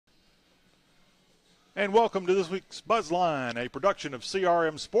And welcome to this week's BuzzLine, a production of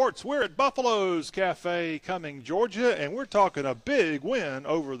CRM Sports. We're at Buffalo's Cafe, Cumming, Georgia, and we're talking a big win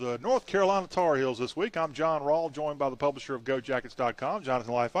over the North Carolina Tar Heels this week. I'm John Rawl, joined by the publisher of GoJackets.com,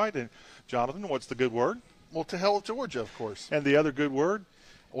 Jonathan Leifheit. And Jonathan, what's the good word? Well, to hell with Georgia, of course. And the other good word?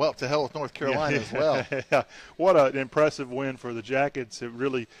 Well, to hell with North Carolina as well. Yeah. What an impressive win for the Jackets. It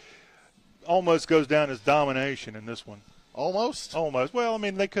really almost goes down as domination in this one. Almost? Almost. Well, I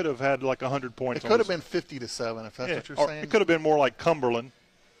mean, they could have had like 100 points. It could have been 50-7, if that's what you're saying. It could have been more like Cumberland.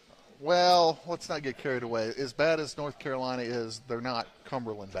 Well, let's not get carried away. As bad as North Carolina is, they're not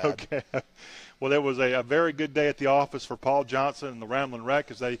Cumberland bad. Okay. Well, there was a very good day at the office for Paul Johnson and the Ramblin'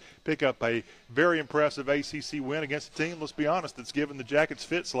 Wreck as they pick up a very impressive ACC win against a team, let's be honest, that's given the Jackets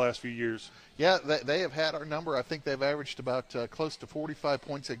fits the last few years. Yeah, they have had our number. I think they've averaged about close to 45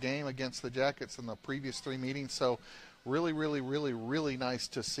 points a game against the Jackets in the previous three meetings. So really, really, really, really nice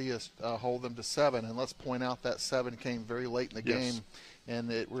to see us hold them to 7. And let's point out that 7 came very late in the game,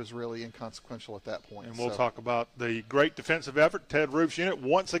 and it was really inconsequential at that point. And we'll talk about the great defensive effort. Ted Roof's unit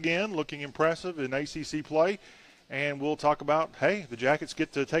once again looking impressive in ACC play. And we'll talk about, hey, the Jackets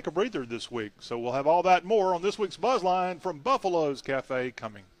get to take a breather this week. So we'll have all that and more on this week's BuzzLine from Buffalo's Cafe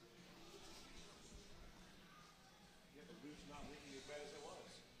coming.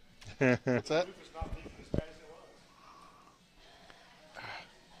 What's that?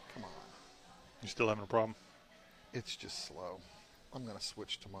 Come on. You still having a problem? It's just slow. I'm going to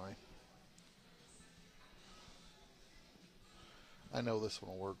switch to my. I know this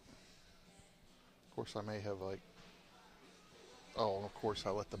one will work. Of course, I may have of course, I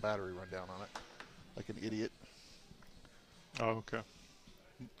let the battery run down on it like an idiot. Oh, okay.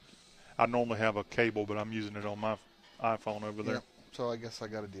 I normally have a cable, but I'm using it on my iPhone over there. Yeah, so I guess I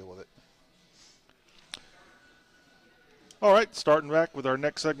got to deal with it. All right, starting back with our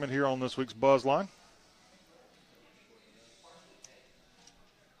next segment here on this week's BuzzLine.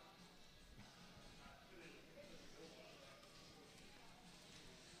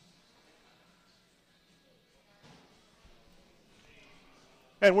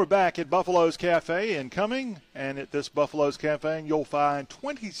 And we're back at Buffalo's Cafe in Cumming. And at this Buffalo's Cafe, you'll find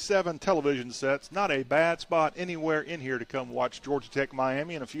 27 television sets. Not a bad spot anywhere in here to come watch Georgia Tech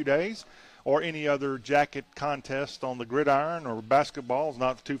Miami in a few days, or any other jacket contest on the gridiron, or basketball is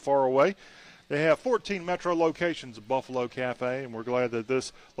not too far away. They have 14 metro locations of Buffalo Cafe, and we're glad that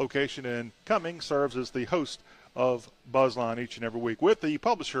this location in Cumming serves as the host of BuzzLine each and every week, with the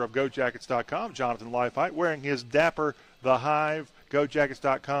publisher of GoJackets.com, Jonathan Leifheit, wearing his Dapper the Hive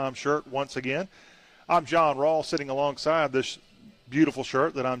GoJackets.com shirt once again. I'm John Rawl, sitting alongside this beautiful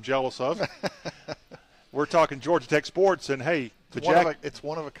shirt that I'm jealous of. We're talking Georgia Tech sports, and hey, it's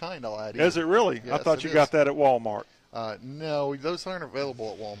one of a kind, I'll add. Is it really? Yes, I thought you got that at Walmart. No, those aren't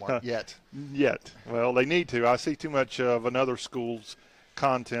available at Walmart yet. Yet. Well, they need to. I see too much of another school's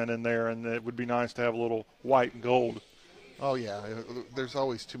content in there, and it would be nice to have a little white and gold. Oh, yeah. There's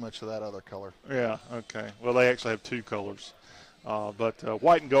always too much of that other color. Yeah, okay. Well, they actually have two colors. But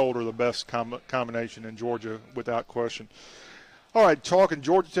white and gold are the best combination in Georgia, without question. All right, talking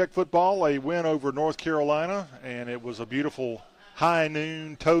Georgia Tech football, a win over North Carolina, and it was a beautiful high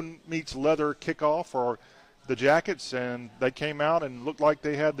noon toe meets leather kickoff for the Jackets, and they came out and looked like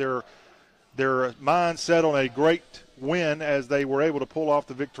they had their mind set on a great win as they were able to pull off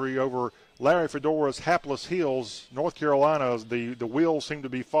the victory over Larry Fedora's hapless Heels. North Carolina, the wheels seem to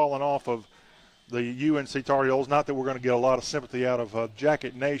be falling off of the UNC Tar Heels. Not that we're going to get a lot of sympathy out of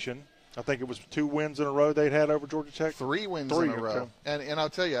Jacket Nation. I think it was 2 wins in a row they'd had over Georgia Tech. 3 wins in a row. And I'll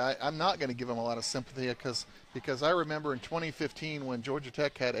tell you, I'm not going to give them a lot of sympathy because I remember in 2015 when Georgia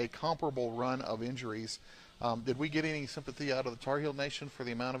Tech had a comparable run of injuries. Did we get any sympathy out of the Tar Heel Nation for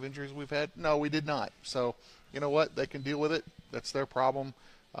the amount of injuries we've had? No, we did not. So, you know what? They can deal with it. That's their problem.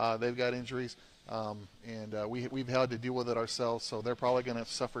 They've got injuries, and we've had to deal with it ourselves. So they're probably going to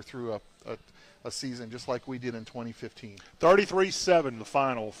suffer through a season just like we did in 2015. 33-7 the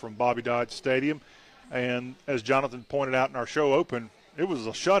final from Bobby Dodge Stadium. And as Jonathan pointed out in our show open, it was a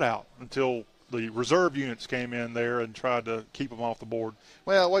shutout until the reserve units came in there and tried to keep them off the board.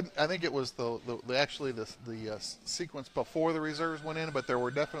 Well, I think it was the sequence before the reserves went in, but there were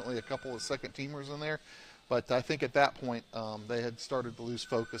definitely a couple of second-teamers in there. But I think at that point they had started to lose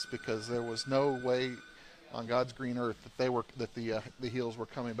focus because there was no way on God's green earth that the Heels were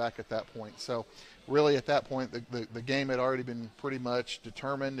coming back at that point. So really at that point the game had already been pretty much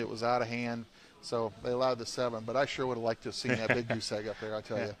determined. It was out of hand. So they allowed the 7. But I sure would have liked to have seen that big goose egg up there, I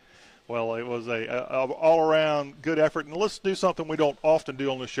tell you. Well, it was a all-around good effort. And let's do something we don't often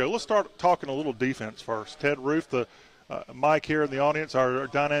do on the show. Let's start talking a little defense first. Ted Roof, the Mike here in the audience, our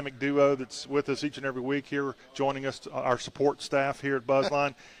dynamic duo that's with us each and every week here, joining us, our support staff here at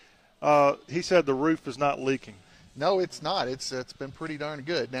BuzzLine. He said the roof is not leaking. No, it's not. It's been pretty darn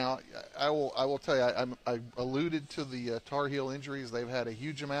good. Now, I will tell you, I alluded to the Tar Heel injuries. They've had a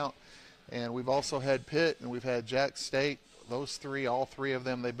huge amount, and we've also had Pitt and we've had Jack State. Those three, all three of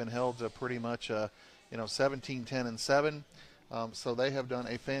them, they've been held to pretty much 17, 10, and 7. So they have done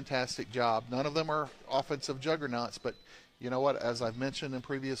a fantastic job. None of them are offensive juggernauts, but you know what? As I've mentioned in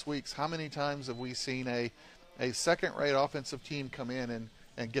previous weeks, how many times have we seen a second-rate offensive team come in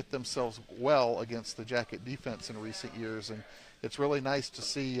and get themselves well against the Jacket defense in recent years? And it's really nice to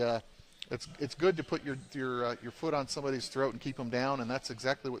see. It's good to put your foot on somebody's throat and keep them down, and that's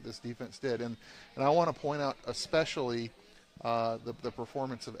exactly what this defense did. And I want to point out especially the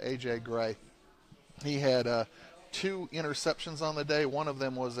performance of A.J. Gray. He had 2 interceptions on the day. One of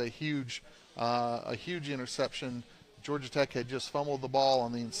them was a huge interception. Georgia Tech had just fumbled the ball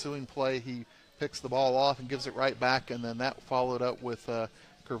on the ensuing play. He picks the ball off and gives it right back, and then that followed up with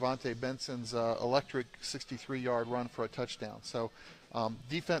Kervonte Benson's electric 63-yard run for a touchdown. So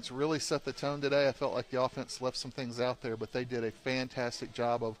defense really set the tone today. I felt like the offense left some things out there, but they did a fantastic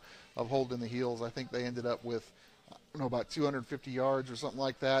job of holding the heels. I think they ended up with about 250 yards or something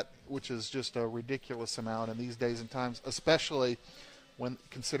like that, which is just a ridiculous amount in these days and times, especially when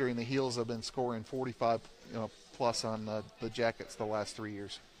considering the Heels have been scoring 45 plus on the Jackets the last 3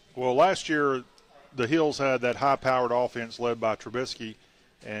 years. Well, last year the Heels had that high-powered offense led by Trubisky,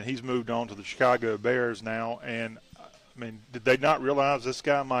 and he's moved on to the Chicago Bears now. And I mean, did they not realize this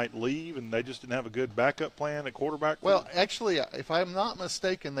guy might leave, and they just didn't have a good backup plan at quarterback? Well, actually, if I'm not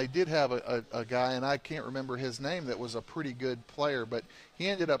mistaken, they did have a guy, and I can't remember his name, that was a pretty good player, but he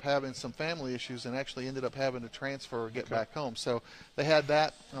ended up having some family issues and actually ended up having to transfer or get back home. So they had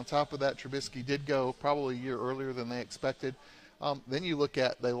that. On top of that, Trubisky did go probably a year earlier than they expected. Then you look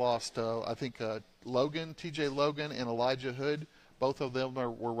at, they lost, I think, T.J. Logan and Elijah Hood. Both of them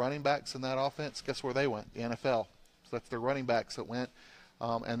were running backs in that offense. Guess where they went? The NFL. So that's their running backs that went.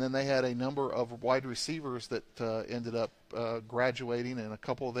 And then they had a number of wide receivers that ended up graduating, and a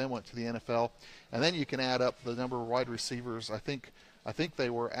couple of them went to the NFL. And then you can add up the number of wide receivers. I think they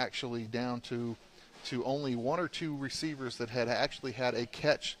were actually down to only 1 or 2 receivers that had actually had a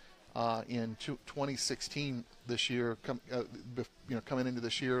catch in 2016 this year. Coming into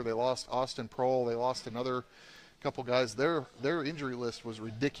this year, they lost Austin Prohl. They lost another couple guys. Their injury list was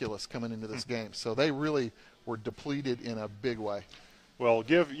ridiculous coming into this game. So they really were depleted in a big way. Well,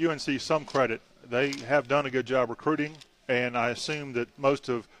 give UNC some credit. They have done a good job recruiting, and I assume that most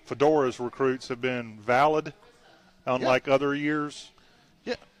of Fedora's recruits have been valid, unlike other years.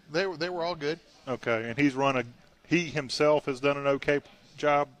 Yeah, they were all good. Okay, and he himself has done an okay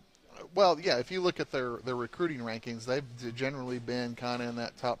job. Well, yeah, if you look at their recruiting rankings, they've generally been kind of in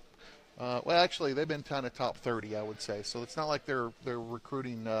that top. Actually, they've been kind of top 30, I would say. So it's not like they're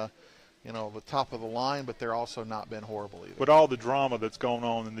recruiting. The top of the line, but they're also not been horrible either. With all the drama that's going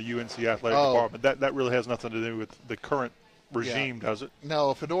on in the UNC athletic department, that really has nothing to do with the current regime, does it?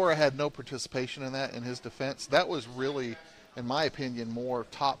 No, Fedora had no participation in that. In his defense, that was really, in my opinion, more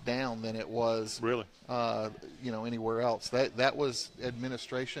top down than it was really, anywhere else. That was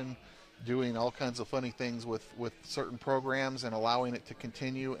administration doing all kinds of funny things with certain programs and allowing it to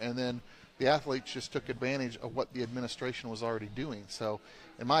continue, and then the athletes just took advantage of what the administration was already doing. So,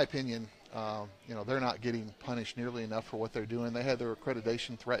 in my opinion, they're not getting punished nearly enough for what they're doing. They had their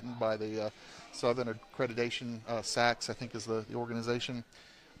accreditation threatened by the Southern Accreditation, SACS, I think is the organization,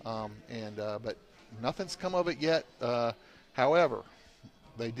 but nothing's come of it yet. However,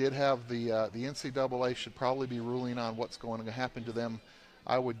 they did have the NCAA should probably be ruling on what's going to happen to them,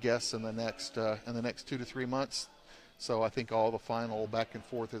 I would guess, in the next 2 to 3 months. So I think all the final back and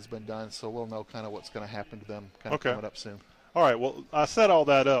forth has been done, so we'll know kind of what's going to happen to them coming up soon. All right, well, I set all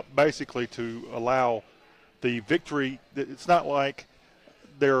that up basically to allow the victory. It's not like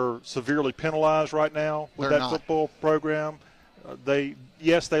they're severely penalized right now with that football program. They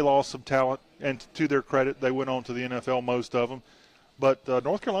lost some talent, and to their credit, they went on to the NFL, most of them. But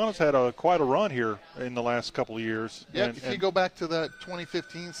North Carolina's had quite a run here in the last couple of years. Yeah, if you go back to the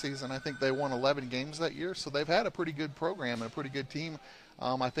 2015 season, I think they won 11 games that year. So they've had a pretty good program and a pretty good team.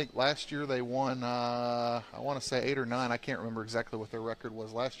 I think last year they won, I want to say 8 or 9. I can't remember exactly what their record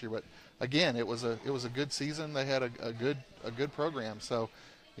was last year. But, again, it was a good season. They had a good program. So,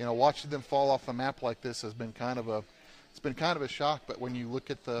 watching them fall off the map like this has been kind of a shock. But when you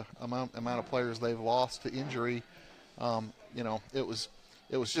look at the amount of players they've lost to injury, it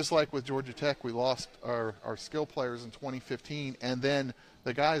was just like with Georgia Tech. We lost our skill players in 2015, and then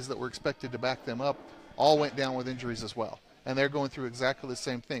the guys that were expected to back them up all went down with injuries as well. And they're going through exactly the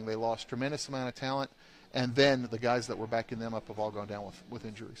same thing. They lost tremendous amount of talent, and then the guys that were backing them up have all gone down with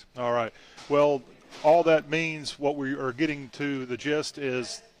injuries. All right. Well, all that means, what we are getting to the gist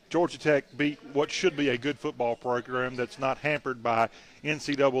is Georgia Tech beat what should be a good football program that's not hampered by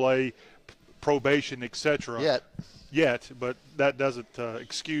NCAA probation, etc. Yet, but that doesn't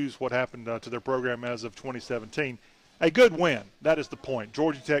excuse what happened to their program as of 2017. A good win. That is the point.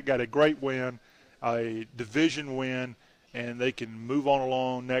 Georgia Tech got a great win, a division win, and they can move on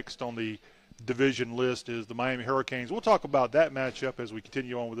along. Next on the division list is the Miami Hurricanes. We'll talk about that matchup as we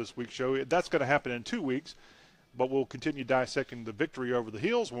continue on with this week's show. That's going to happen in 2 weeks, but we'll continue dissecting the victory over the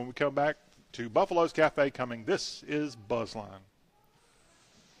Heels when we come back to Buffalo's Cafe coming. This is BuzzLine.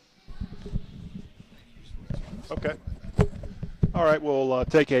 Okay. All right, we'll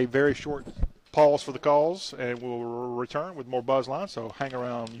take a very short pause for the calls, and we'll return with more BuzzLine, so hang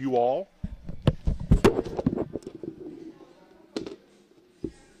around, you all.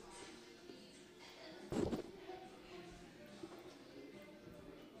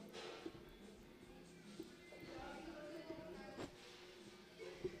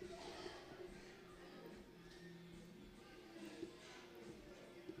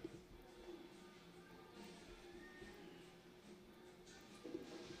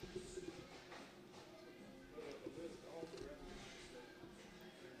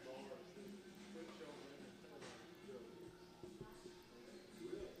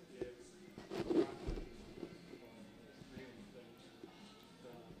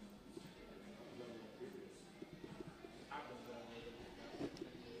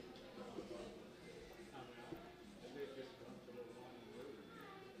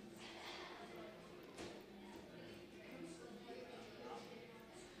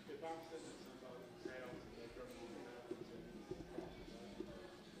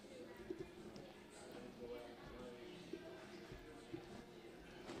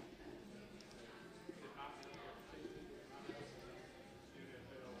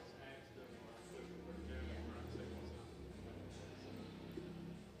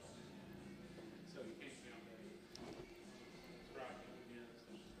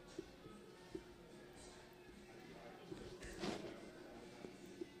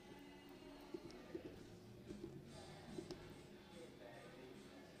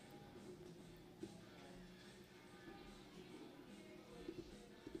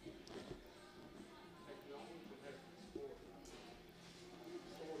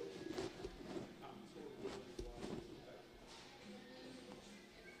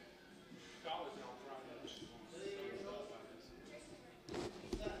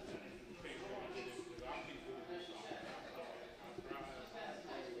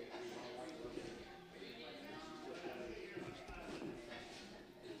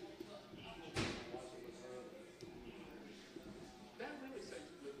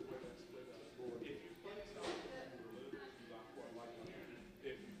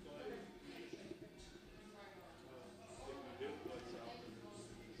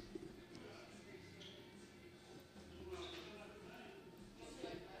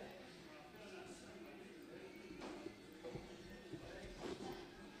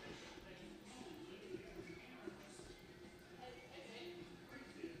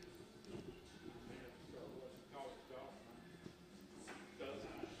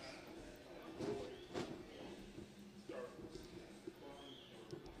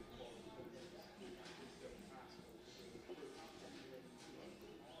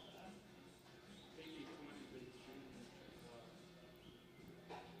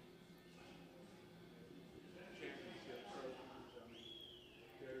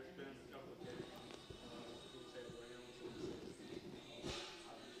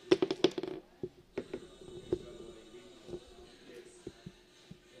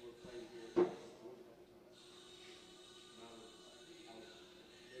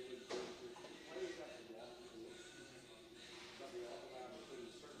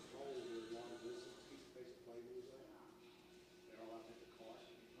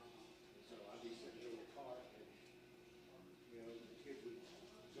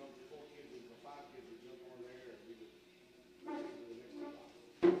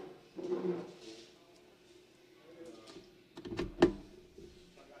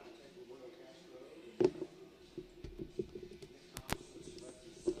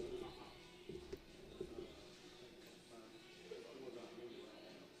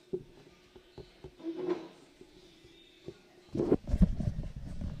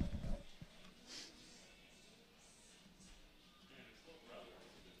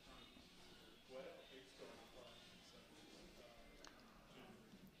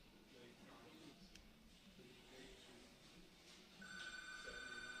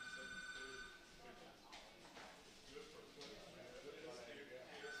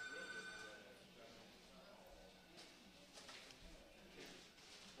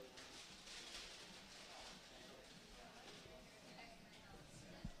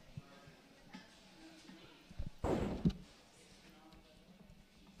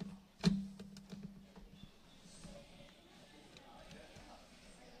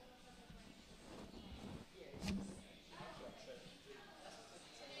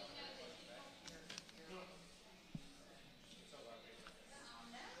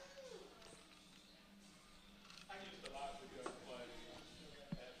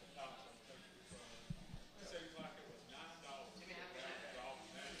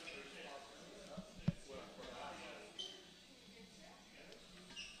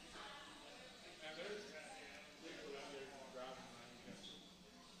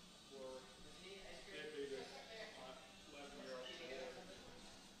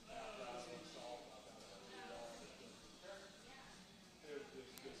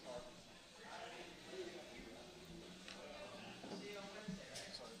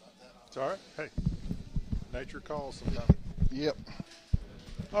 all right. Hey, nature calls sometimes. Yep.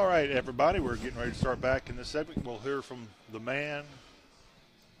 All right, everybody, we're getting ready to start back in this segment. We'll hear from the man.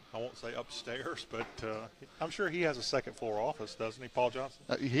 I won't say upstairs, but I'm sure he has a second-floor office, doesn't he, Paul Johnson?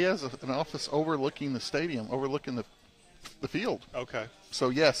 He has an office overlooking the stadium, overlooking the field. Okay. So,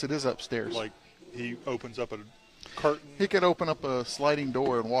 yes, it is upstairs. Like he opens up a curtain. He could open up a sliding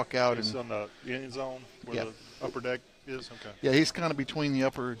door and walk out. It's on the end zone where the upper deck is? Okay. Yeah, he's kind of between the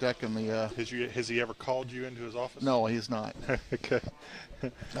upper deck and the Has he ever called you into his office? No, he's not. Okay.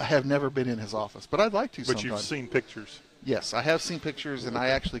 I have never been in his office, but I'd like to But sometime. you've seen pictures. Yes, I have seen pictures, and I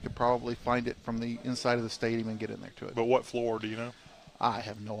actually could probably find it from the inside of the stadium and get in there to it. But what floor, do you know? I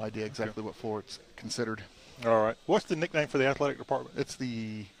have no idea exactly what floor it's considered. All right. What's the nickname for the athletic department? It's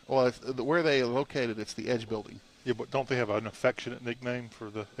where they are located, it's the Edge Building. Yeah, but don't they have an affectionate nickname for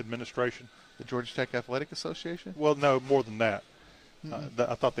the administration? The Georgia Tech Athletic Association? Well, no, more than that.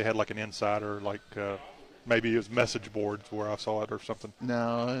 I thought they had like an insider, like maybe it was message boards where I saw it or something.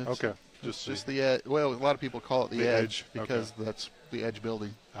 No. Okay. Just the Edge. Well, a lot of people call it the Edge because okay. that's the Edge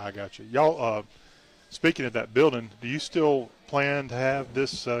Building. I got you. Y'all, speaking of that building, do you still plan to have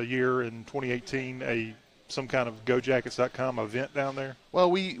this year in 2018 some kind of GoJackets.com event down there? Well,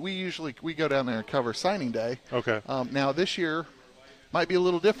 we usually go down there and cover signing day. Okay. Now this year might be a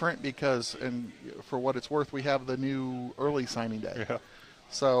little different because, and for what it's worth, we have the new early signing day. Yeah.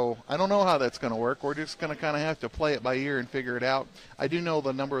 So I don't know how that's going to work. We're just going to kind of have to play it by ear and figure it out. I do know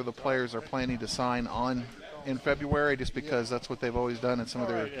the number of the players are planning to sign on in February just because that's what they've always done, and some of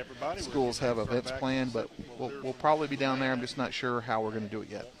their schools have events planned. But we'll probably be down there. I'm just not sure how we're going to do it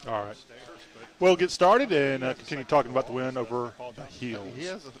yet. All right. We'll get started and continue talking about the win over the Heels. He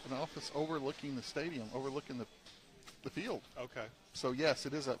has an office overlooking the stadium, overlooking the field. Okay. So, yes,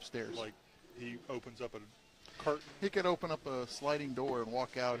 it is upstairs. Like he opens up a curtain. He could open up a sliding door and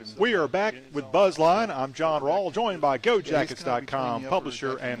walk out. And we are back with BuzzLine. I'm John Rawl, joined by GoJackets.com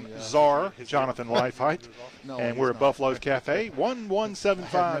publisher and czar, Jonathan Leifheit. And we're at Buffalo's Cafe,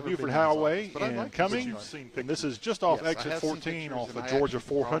 1175 Buford Highway in Cumming. And this is just off exit 14 off of Georgia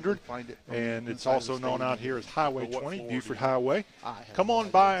 400. And it's also known out here as Highway 20, Buford Highway. Come on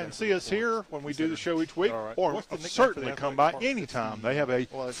by and see us here when we do the show each week, or certainly come by anytime. They have a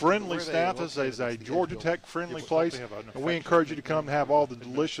friendly staff. This is a Georgia Tech friendly place, and we encourage you to come and have all the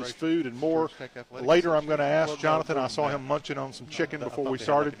delicious food and more. Later, I'm going to ask Jonathan. I saw him munching on some chicken before we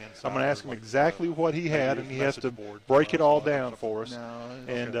started. I'm going to ask him exactly what he had, and he has to break it all down for us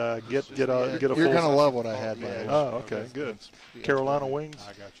and get a full. You're going to love what I had. Oh, okay, good. Carolina wings.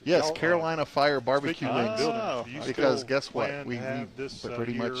 Yes, Carolina Fire barbecue wings. Oh, because guess what? We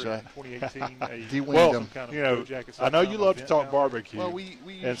pretty much de-winged them. Well, you know, I know you love to talk barbecue,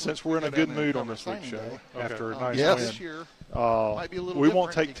 and since we're in a good mood on this week's show after a nice win, we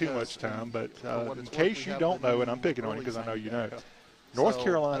won't take too much time, but in case you don't know, and I'm picking on you because I know you know, North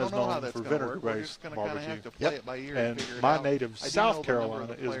Carolina is known for vinegar-based barbecue, and my native South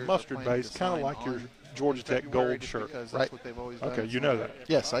Carolina is mustard-based, kind of like your Georgia Tech gold shirt. Right. Okay, you know that.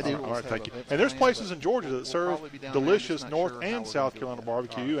 Yes, I do. All right, thank you. And there's places in Georgia that serve delicious North and South Carolina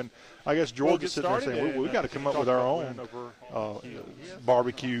barbecue, and I guess Georgia's sitting there saying, we've got to come up with our own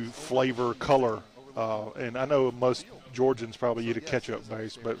barbecue flavor color. And I know most Georgians probably eat a ketchup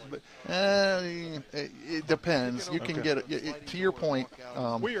base, but it depends. You can get it to your point.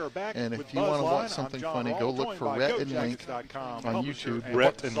 We are back and with if you want to watch BuzzLine, something John funny, Rawl, go look for Rhett and Link on YouTube.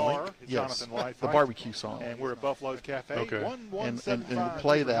 Rhett and Link, yes, the barbecue song. And we're at Buffalo's Cafe. Okay. And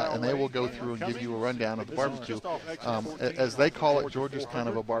play that, and they will go through and give you a rundown of the barbecue. As they call it, Georgia's kind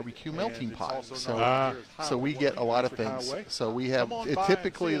of a barbecue melting pot. So we get a lot of things. So we have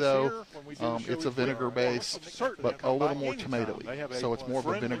typically though, it's a vinegar base, but a little more tomatoey. So it's more of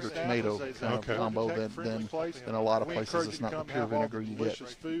a vinegar tomato kind of combo than a lot of places. It's not the pure vinegar you get.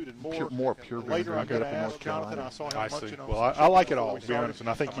 More pure vinegar you get up in North Carolina. I see. Well, I like it all, to be honest, and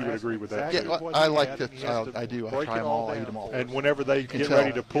I think you would agree with that. Yeah, I like it. I do. I try them all. I eat them all. And whenever they get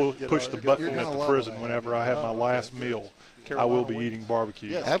ready to push the button at the prison, whenever I have my last meal, I will be eating barbecue.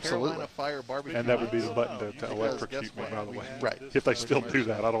 Yes, absolutely. And that would be the button to electrocute me, by the way. Right. If they still do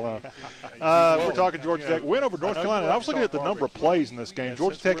that, I don't know. We're talking Georgia Tech. Win over North Carolina. I was looking at the number of plays in this game.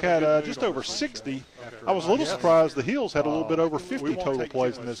 Georgia Tech had just over 60. I was a little surprised the Heels had a little bit over 50 total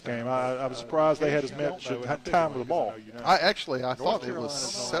plays in this game. I was surprised they had as much time with the ball. I thought it was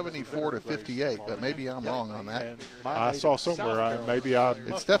 74 to 58, but maybe I'm wrong on that. I saw somewhere.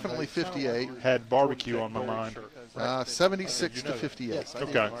 It's definitely 58. Had barbecue on my mind. 76 to 58.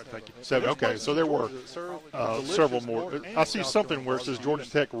 Okay. Okay, so there were several more. I see something where it says Georgia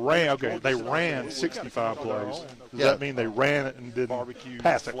Tech ran. Okay, they ran 65 plays. Does that mean they ran it and didn't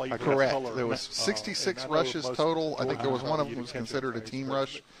pass it? Correct. There was 66 rushes total. I think there was one of them was considered a team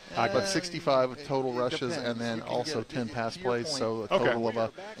rush, but 65 total rushes and then also 10 pass plays, so a total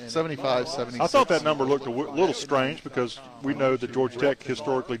of 75, 76. I thought that number looked a little strange because we know that Georgia Tech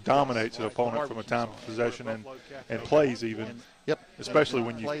historically dominates an opponent from a time of possession and plays even. Yep. Especially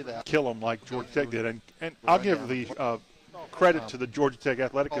when you kill them like Georgia Tech did. And I'll give the credit to the Georgia Tech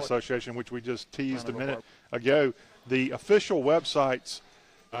Athletic Association, which we just teased a minute ago. The official website's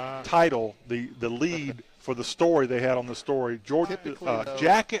title, the lead for the story they had on the story, Georgia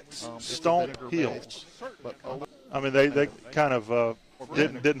Jackets Stomp Heels. I mean, they kind of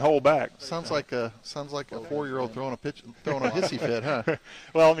didn't hold back. Sounds like a 4-year-old throwing a hissy fit, huh?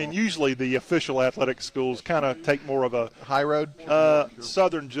 Well, I mean, usually the official athletic schools kind of take more of a high road,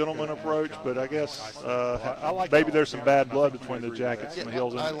 Southern gentleman approach, but I guess maybe there's some bad blood between the Jackets and the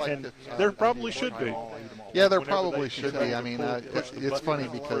Heels, and there probably should be. Yeah, there probably should be. I mean, it's funny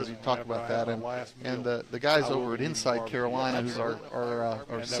because you talk about that, and the guys over at Inside Carolina, who's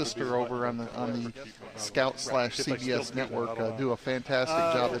our sister over on the Scout/CBS network, do a fantastic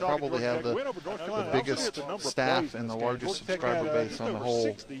job. They probably have the biggest staff and the largest subscriber base on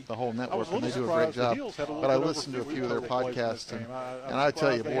the whole network, and they do a great job. But I listened to a few of their podcasts, and I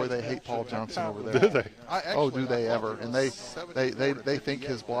tell you, boy, they hate Paul Johnson over there. Do they? Oh, do they ever? And they think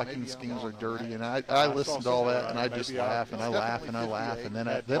his blocking schemes are dirty, and I listen to all that, and I just laugh and I laugh and I laugh, and then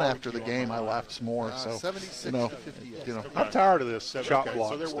after the game I laughed some more. So you know, I'm tired of this chop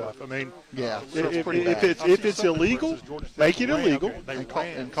block stuff. I mean, yeah, if it's illegal, make it illegal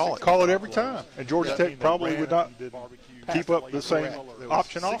and call it. Call it every time. And Georgia Tech probably would not keep up the same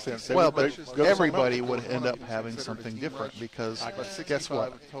option offense. Well, but everybody would end up having something different because guess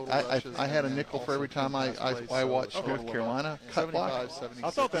what? I had a nickel for every time I watched North Carolina cut block. I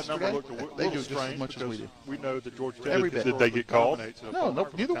thought that number looked a little They do just strange as much as we do. We know that Georgia Tech did they get called? No,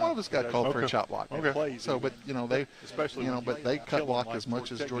 neither one of us got called for a chop block. Okay. So, but they cut block as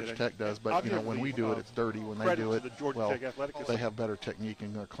much as Georgia Tech does. But when we do it, it's dirty. When they do it, well, they have better technique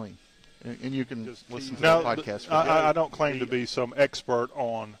and they're clean. And you can listen to the podcast. I don't claim to be some expert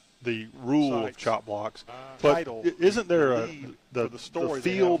on the rule of chop blocks, but isn't there the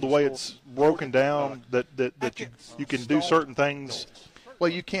field, the way it's broken down, that you can do certain things? Well,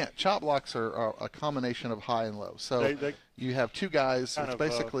 you can't. Chop blocks are a combination of high and low. So you have two guys. It's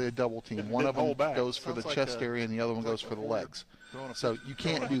basically a double team. One of them goes for the chest area and the other one goes for the legs. So you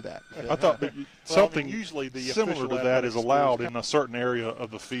can't do that. I thought that something similar to that is allowed in a certain area of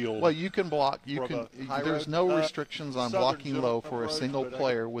the field. Well, you can block. There's no restrictions on blocking low for a single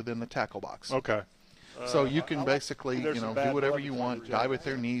player within the tackle box. Okay. So you can basically, do whatever you want. Dive with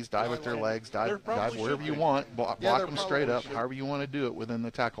their knees, dive with their legs, dive wherever you want. Block them straight up, however you want to do it within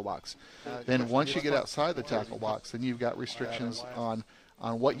the tackle box. Then once you get outside the tackle box, then you've got restrictions on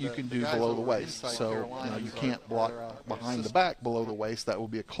what you can do below the waist. So you can't block behind the back below the waist. That will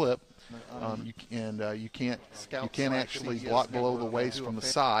be a clip. You can't actually block below the waist from the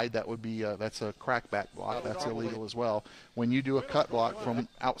side. That would be that's a crackback block. That's illegal as well. When you do a cut block from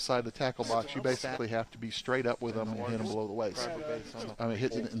outside the tackle box, you basically have to be straight up with them and hit them below the waist. And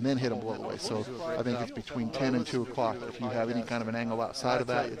then hit them below the waist. So I think it's between 10 and 2 o'clock. If you have any kind of an angle outside of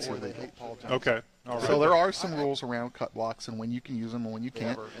that, it's illegal. Okay. So there are some rules around cut blocks and when you can use them and when you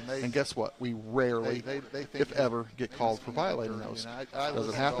can't. And guess what? We rarely, if ever, get called for violating those. Does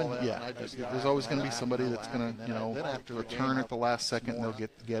it happen? Yeah. There's always going to be somebody that's going to return at the last second and they'll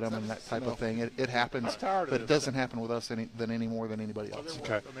get them and that type of thing. It happens, but it doesn't happen with us any more than anybody else.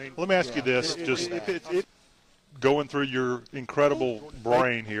 Okay. Let me ask you this. Just going through your incredible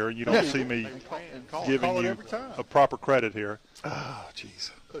brain here, and you don't see me giving you a proper credit here. Oh,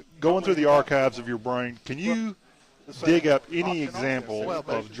 jeez. Going through the archives of your brain, can you dig up any example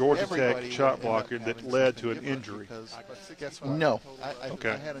of Georgia Tech chop blocking that led to an injury? No.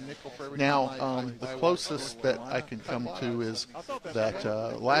 Okay. Now, the closest that I can come to is that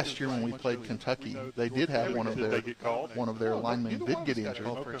last year when we played Kentucky, they did have one of their linemen did get injured,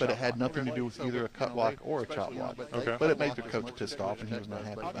 but it had nothing to do with either a cut block or a chop block. Okay. But it made the coach pissed off, and he was not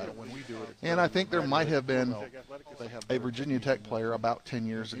happy about it. And I think there might have been a Virginia Tech player about 10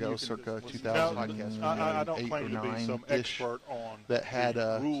 years ago, circa 2008 or 9-ish, that had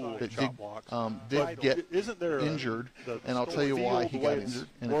did get injured, and I'll tell you why he got injured.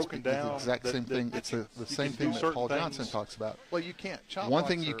 And it's the exact same thing. It's the same thing that Paul Johnson talks about. Well, you can't. One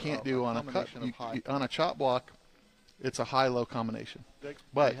thing you can't do on a on a chop block, it's a high-low combination.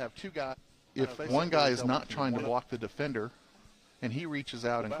 But if one guy is not trying to block the defender and he reaches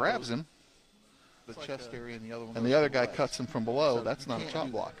out and grabs him, the chest area and the other guy cuts him from below, that's not a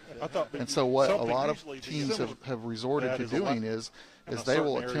chop block. And so what a lot of teams have resorted to doing is they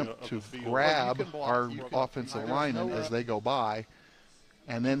will attempt to grab our offensive lineman as they go by,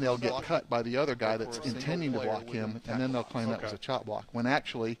 and then they'll get cut by the other guy that's intending to block him, and then they'll claim that was a chop block, when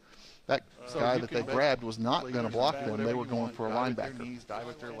actually that guy that they grabbed was not going to block them. They were going for a linebacker.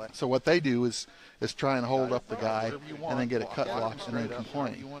 So what they do is try and hold up the guy and then get a cut block and then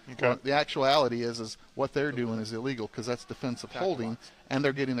complain. Well, the actuality is what they're doing is illegal, because that's defensive holding, and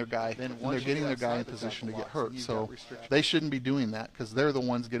they're getting their guy in position to get hurt. So they shouldn't be doing that, because they're the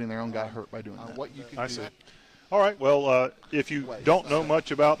ones getting their own guy hurt by doing that. I see. All right, well, if you don't know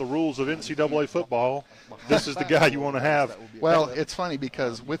much about the rules of NCAA football, this is the guy you want to have. Well, it's funny,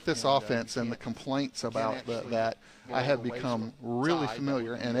 because with this offense and the complaints about that, I have become really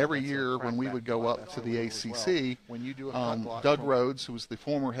familiar. And every year when we would go up to the ACC, Doug Rhodes, who was the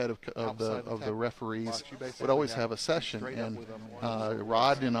former head of the referees, would always have a session. And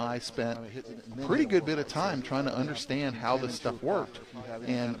Rod and I spent a pretty good bit of time trying to understand how this stuff worked.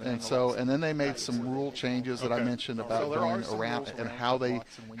 And then they made some rule changes that I mentioned about doing a wrap and how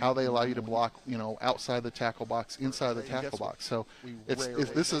they allow you to block, outside the tackle box, inside the tackle box. So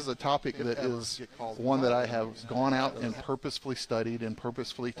this is a topic that is one that I have gone out and purposefully studied and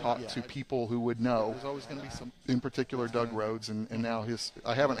purposefully talked to people who would know. In particular, Doug Rhodes, and now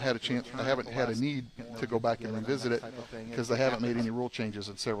I haven't had a need to go back and revisit it, because they haven't made any rule changes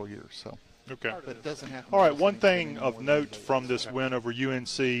in several years. So. Okay. All right, one thing of note from this win over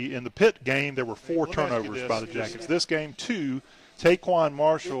UNC, in the Pitt game, there were 4 turnovers by the Jackets. This game, 2, Taquan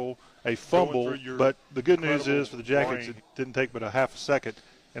Marshall, a fumble, but the good news is for the Jackets, it didn't take but a half a second,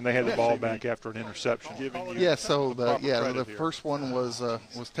 and they had the ball back after an interception. Yeah, so the first one was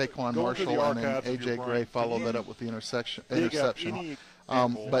Taquan Marshall, and then A.J. Gray followed that up with the interception.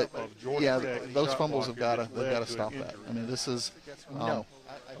 But yeah, those fumbles they've got to stop that. I mean, this is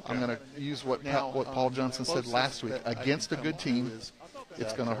I'm going to use what Paul Johnson said last week. Against a good team,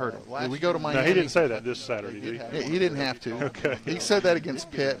 it's going to hurt him. Did we go to Miami? No, he didn't say that this Saturday, did he? He didn't have to. Okay. He said that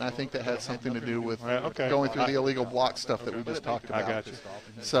against Pitt, and I think that had something to do with going through the illegal block stuff that we just talked about. I got you.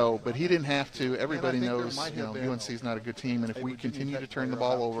 So, but he didn't have to. Everybody knows, UNC is not a good team, and if we continue to turn the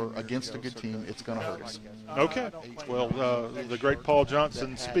ball over against a good team, it's going to hurt us. Okay. Well, the great Paul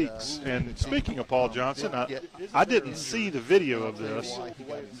Johnson speaks. And speaking of Paul Johnson, I didn't see the video of this,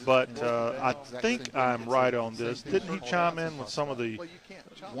 but I think I'm right on this. Didn't he chime in with some of the –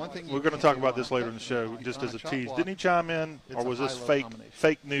 we're going to talk about this later in the show, just as a tease. Didn't he chime in, or was this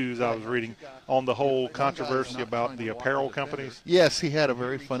fake news I was reading, on the whole controversy about the apparel companies? Yes, he had a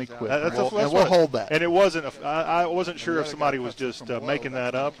very funny quip, and we'll hold that. And it wasn't I wasn't sure if somebody was just making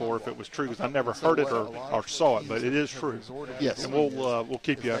that up or if it was true, because I never heard it or saw it, but it is true. Yes. And we'll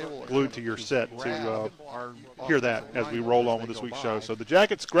keep you glued to your set to hear that as we roll on with this week's show. So the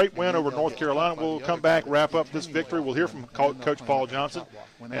Jackets, great win over North Carolina. We'll come back, wrap up this victory. We'll hear from Coach Paul Johnson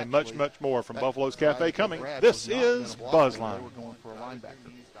and much, much more from Buffalo's Cafe coming. This is BuzzLine.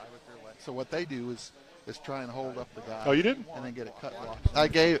 So what they do is try and hold up the guy. Oh, you didn't? And then get a cut block. I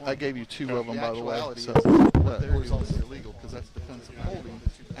gave you 2 of them, by the way. So it was also illegal, because that's defensive holding,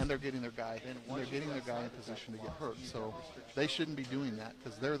 and they're getting their guy in position to get hurt. So they shouldn't be doing that,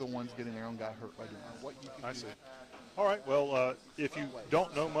 because they're the ones getting their own guy hurt by doing that. I see. All right. Well, if you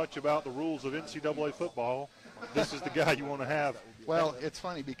don't know much about the rules of NCAA football, this is the guy you want to have. Well, it's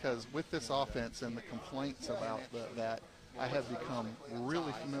funny, because with this offense and the complaints about that, I have become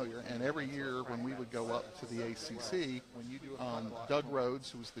really familiar. And every year when we would go up to the ACC, Doug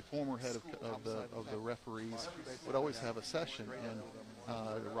Rhodes, who was the former head of the referees, would always have a session.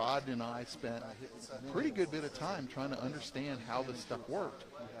 And Rod and I spent a pretty good bit of time trying to understand how this stuff worked.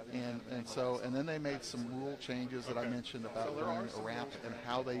 And then they made some rule changes that I mentioned about doing a wrap and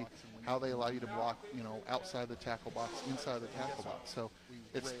how they allow you to block, outside the tackle box, inside the tackle box. So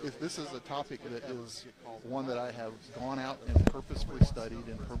this is a topic that is one that I have gone out and purposefully studied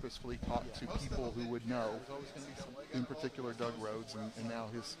and purposefully talked to people who would know. In particular, Doug Rhodes, and now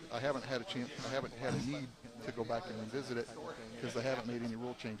I haven't had a need to go back and revisit it, because they haven't made any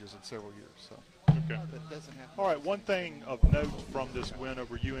rule changes in several years. So. Okay. All right, one thing of note from this win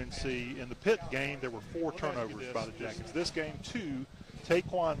over UNC, in the Pitt game, there were 4 turnovers by the Jackets. This game, 2,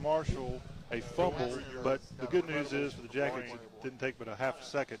 Taquan Marshall, a fumble, but the good news is for the Jackets, it didn't take but a half a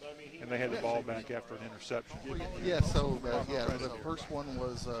second, and they had the ball back after an interception. Yeah, so the first one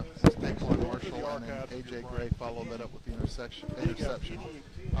was Taquan Marshall, and then A.J. Gray followed that up with the interception.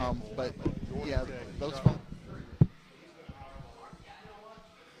 But yeah, those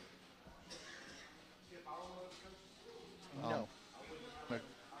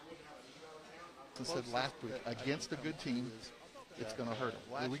Said last week, against a good team, it's going to hurt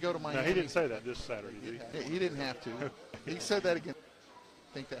him. We go to Miami. Now, he didn't say that this Saturday, did he? He didn't have to. He said that again.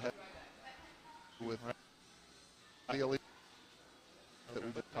 I think that had to do with the elite that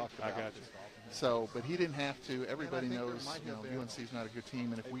we just talked about. I got you. So, but he didn't have to. Everybody knows, UNC is not a good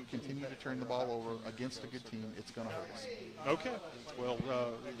team, and if we continue to turn the ball over against a good team, it's going to hurt us. Okay. Well,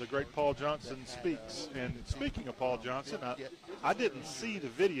 the great Paul Johnson speaks. And speaking of Paul Johnson, I didn't see the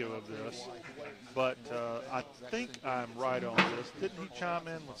video of this, but I think I'm right on this. Didn't he chime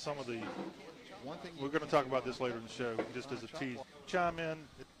in with some of the – we're going to talk about this later in the show, just as a tease. Chime in,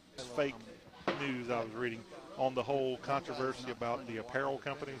 it's fake news I was reading, on the whole controversy about the apparel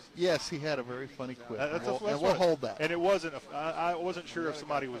companies. Yes, he had a very funny quip, and we'll hold that. And it wasn't. I wasn't sure if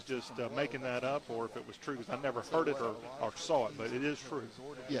somebody was just making that up or if it was true, because I never heard it or saw it, but it is true.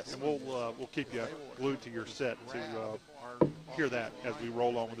 Yes. And we'll keep you glued to your set to hear that as we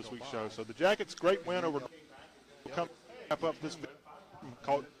roll on with this week's show. So the Jackets, great win over. We'll come wrap up this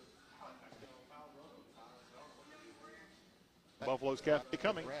call. Buffalo's Cafe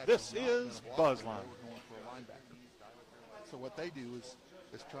coming. This is BuzzLine. So what they do is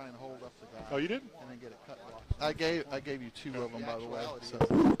try and hold up the guy. Oh, you did? And then get it cut block. I gave you two of them, by the way. So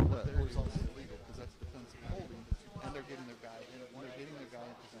the results is illegal because that's defensive holding, and they're getting their guy in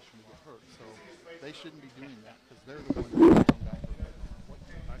position to get hurt. So they shouldn't be doing that because they're the ones that get guy hurt.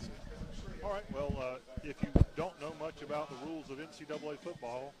 I see. All right. Well, if you don't know much about the rules of NCAA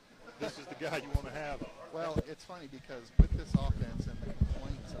football, this is the guy you want to have. Well, it's funny because with this offense and the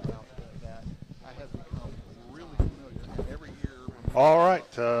complaints about that, I have become really familiar. And every year. All right.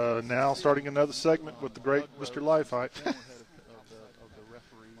 Now starting another segment with the great Mr. Leifheit. Of the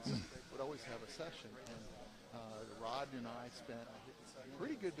referees would always have a session, and Rod and I spent a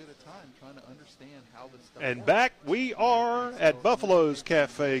pretty good bit of time trying to understand how this stuff And works. back we are at Buffalo's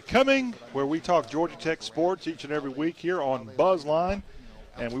Cafe coming, where we talk Georgia Tech sports each and every week here on BuzzLine.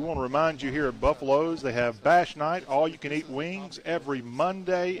 And we want to remind you here at Buffalo's, they have Bash Night, all-you-can-eat wings every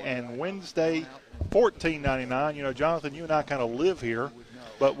Monday and Wednesday, $14.99. You know, Jonathan, you and I kind of live here.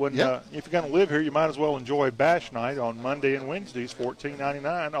 But when if you're going to live here, you might as well enjoy Bash Night on Monday and Wednesdays,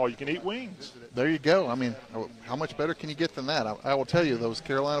 $14.99, all-you-can-eat wings. There you go. I mean, how much better can you get than that? I will tell you, those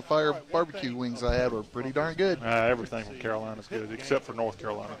Carolina Fire barbecue wings I had were pretty darn good. Everything from Carolina's good, except for North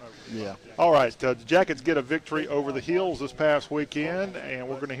Carolina. Yeah. All right, the Jackets get a victory over the Heels this past weekend, and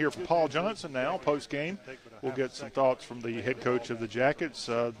we're going to hear from Paul Johnson now, post-game. We'll get some thoughts from the head coach of the Jackets.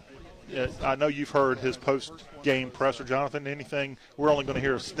 I know you've heard his post-game presser, Jonathan. Anything? We're only going to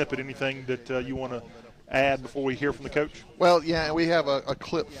hear a snippet. Anything that you want to add before we hear from the coach? Well, yeah, we have a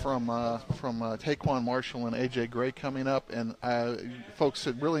clip from Taquan Marshall and A.J. Gray coming up, and folks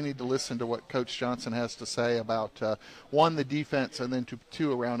really need to listen to what Coach Johnson has to say about, one, the defense, and then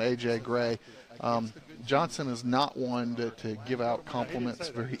two around A.J. Gray. Johnson is not one to give out compliments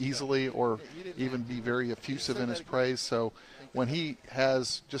very easily or even be very effusive in his praise, so when he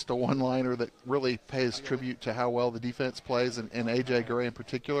has just a one-liner that really pays tribute to how well the defense plays, and A.J. Gray in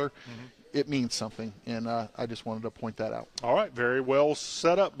particular, it means something, and I just wanted to point that out. All right, very well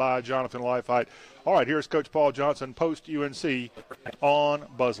set up by Jonathan Leifheit. All right, here's Coach Paul Johnson, post-UNC on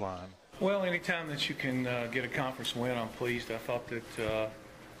BuzzLine. Well, anytime that you can get a conference win, I'm pleased. I thought that,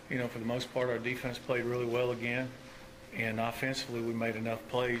 for the most part, our defense played really well again, and offensively we made enough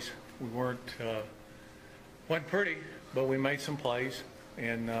plays. We wasn't pretty, but we made some plays,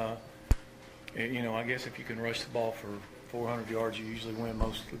 and I guess if you can rush the ball for 400 yards, you usually win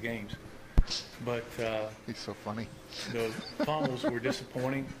most of the games. But he's so funny. The fumbles were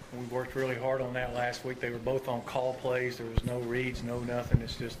disappointing. We worked really hard on that last week. They were both on call plays. There was no reads, no nothing.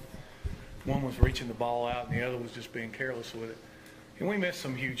 It's just one was reaching the ball out and the other was just being careless with it. And we missed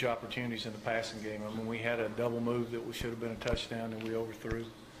some huge opportunities in the passing game. I mean, we had a double move that should have been a touchdown that we overthrew.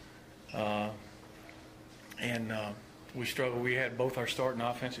 We struggled. We had both our starting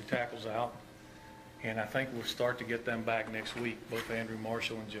offensive tackles out, and I think we'll start to get them back next week, both Andrew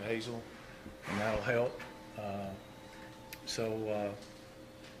Marshall and Jahazel, and that'll help. It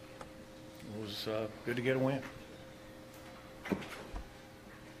was good to get a win. Can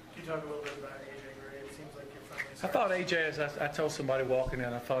you talk a little bit about A.J. Gray? It seems like you're finally I thought A.J., as I told somebody walking in,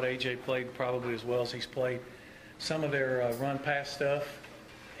 I thought A.J. played probably as well as he's played. Some of their run-pass stuff,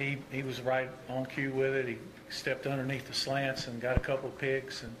 he was right on cue with it. He stepped underneath the slants and got a couple of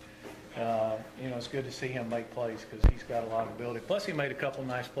picks. And, it's good to see him make plays because he's got a lot of ability. Plus, he made a couple of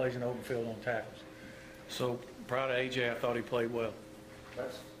nice plays in the open field on tackles. So, proud of A.J. I thought he played well.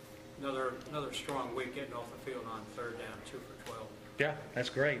 That's another strong week getting off the field on third down, 2 for 12. Yeah, that's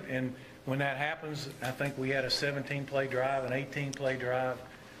great. And when that happens, I think we had a 17-play drive, an 18-play drive.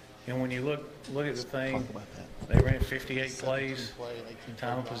 And when you look at the thing, they ran 58 plays. play and 18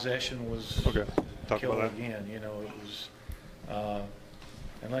 Time of play. possession was killer again. You know, it was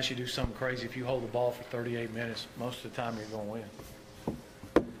unless you do something crazy. If you hold the ball for 38 minutes, most of the time you're going to win.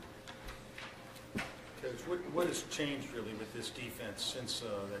 Coach, what has changed really with this defense since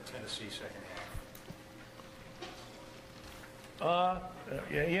that Tennessee second half?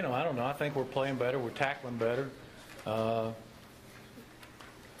 Yeah, you know, I don't know. I think we're playing better. We're tackling better.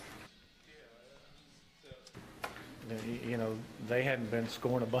 You know, they hadn't been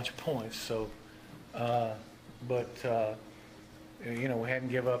scoring a bunch of points, so, you know, we hadn't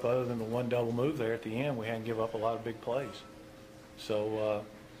give up, other than the one double move there at the end, we hadn't give up a lot of big plays. So,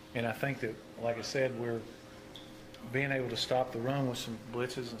 and I think that, like I said, we're being able to stop the run with some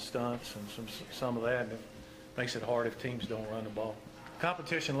blitzes and stunts and some of that, and it makes it hard if teams don't run the ball.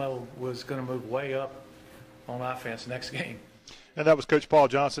 Competition level was going to move way up on offense next game. And that was Coach Paul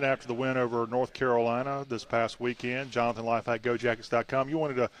Johnson after the win over North Carolina this past weekend. Jonathan Leifheit, GoJackets.com. You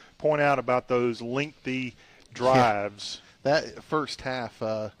wanted to point out about those lengthy drives. Yeah. That first half,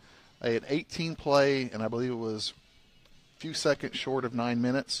 I had 18 play, and I believe it was a few seconds short of 9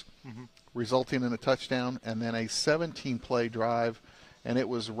 minutes, resulting in a touchdown, and then a 17-play drive, and it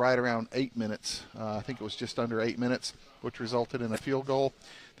was right around 8 minutes. I think it was just under 8 minutes, which resulted in a field goal.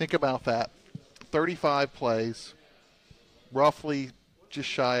 Think about that. 35 plays, roughly just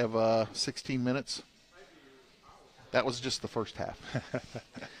shy of 16 minutes. That was just the first half.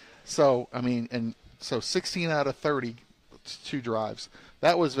 So, I mean, and so 16 out of 30, 2 drives.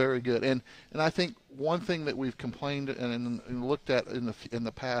 That was very good. And I think one thing that we've complained and looked at in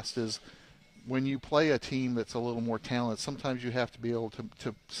the past is when you play a team that's a little more talented, sometimes you have to be able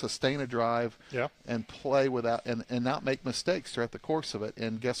to sustain a drive and play without and not make mistakes throughout the course of it.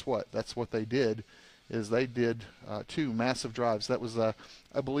 And guess what? That's what they did. Is they did 2 massive drives. That was, I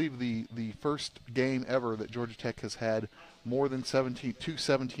believe, the first game ever that Georgia Tech has had more than 17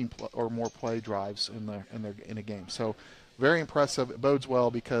 or more play drives in a game. So very impressive. It bodes well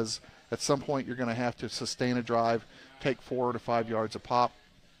because at some point you're going to have to sustain a drive, take 4 to 5 yards a pop,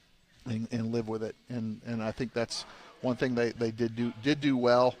 and live with it. And I think that's one thing they did do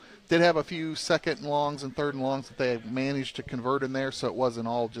well. Did have a few second and longs and third and longs that they managed to convert in there, so it wasn't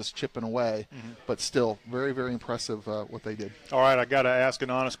all just chipping away. But still, very, very impressive what they did. All right, I got to ask an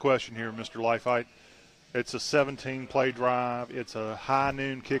honest question here, Mr. Leifheit. It's a 17-play drive. It's a high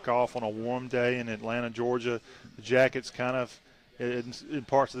noon kickoff on a warm day in Atlanta, Georgia. The Jackets kind of, in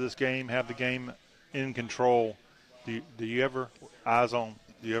parts of this game, have the game in control. Do you ever, eyes on,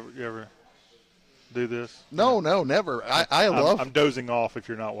 do you ever do this? No, never. I'm dozing off if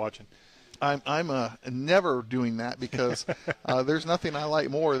you're not watching. I'm never doing that because there's nothing I like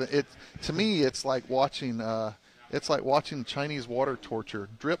more. To me, it's like watching Chinese water torture.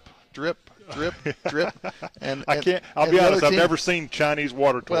 Drip, drip, drip, drip. And I'll be honest. I've never seen Chinese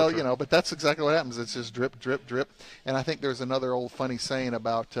water torture. Well, but that's exactly what happens. It's just drip, drip, drip. And I think there's another old funny saying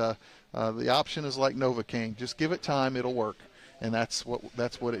about the option is like Novocaine. Just give it time, it'll work. And that's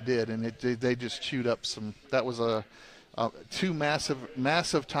what it did. And they just chewed up some. That was 2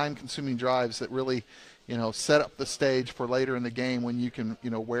 massive time-consuming drives that really, set up the stage for later in the game when you can,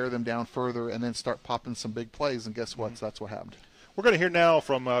 wear them down further and then start popping some big plays. And guess what? That's what happened. We're going to hear now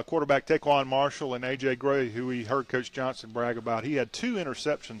from quarterback Taquan Marshall and A.J. Gray, who we heard Coach Johnson brag about. He had 2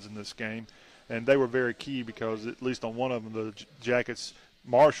 interceptions in this game, and they were very key because at least on one of them, the Jackets,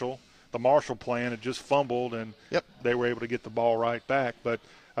 the Marshall plan had just fumbled, and they were able to get the ball right back. But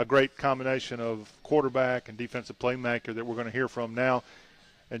a great combination of quarterback and defensive playmaker that we're going to hear from now.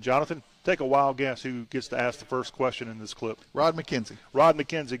 And, Jonathan, take a wild guess who gets to ask the first question in this clip. Rod McKenzie. Rod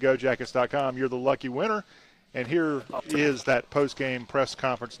McKenzie, GoJackets.com. You're the lucky winner. And here is that post-game press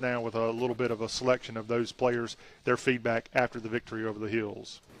conference now with a little bit of a selection of those players, their feedback after the victory over the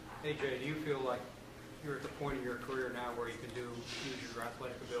Hills. AJ, do you feel like you're at the point in your career now where you can use your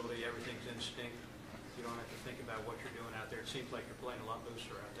athletic ability, everything's instinct? You don't have to think about what you're doing out there. It seems like you're playing a lot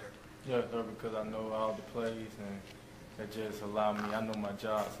looser out there. Yeah, because I know all the plays, and it just allows me, I know my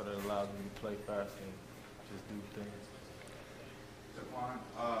job, so that allows me to play fast and just do things. Taquan,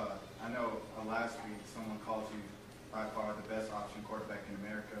 I know last week someone called you by far the best option quarterback in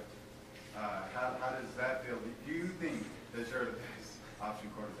America. How does that feel? Do you think that you're the best option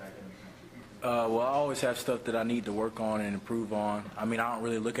quarterback in the country? Well, I always have stuff that I need to work on and improve on. I mean, I don't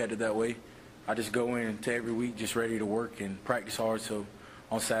really look at it that way. I just go into every week just ready to work and practice hard, so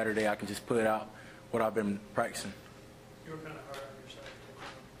on Saturday I can just put out what I've been practicing. You were kind of hard on yourself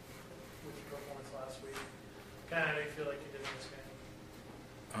with your performance last week. Kind of how do you feel like you did in this game?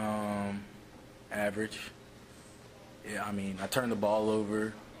 Average. Yeah, I mean, I turned the ball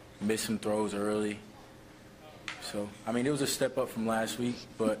over, missed some throws early. So, I mean, it was a step up from last week,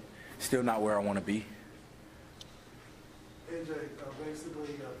 but still not where I want to be. AJ,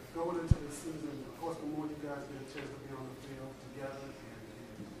 basically, going into the season, of course, the more you guys get a chance to be on the field together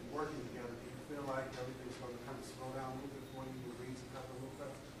and working together, do you feel like everything's going to kind of slow down a little bit for you, your reads and stuff a little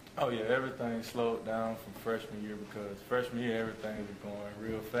faster? Oh, yeah, everything slowed down from freshman year because freshman year everything was going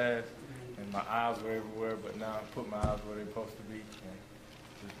real fast, and my eyes were everywhere, but now I put my eyes where they're supposed to be and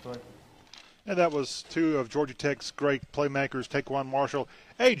just play. And that was two of Georgia Tech's great playmakers, Taquan Marshall,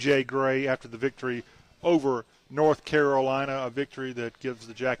 A.J. Gray, after the victory over North Carolina, a victory that gives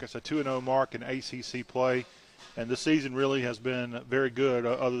the Jackets a 2-0 mark in ACC play. And this season really has been very good,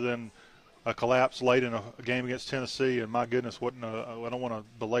 other than a collapse late in a game against Tennessee. And my goodness, I don't want to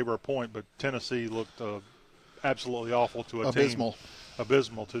belabor a point, but Tennessee looked absolutely awful to a team.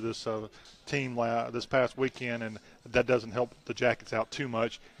 Abysmal to this team this past weekend, and that doesn't help the Jackets out too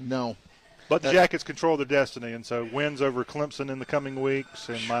much. No. But the Jackets control their destiny, and so wins over Clemson in the coming weeks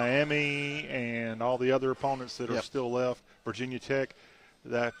and Miami and all the other opponents that are still left, Virginia Tech,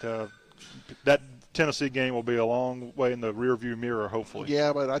 that Tennessee game will be a long way in the rearview mirror, hopefully.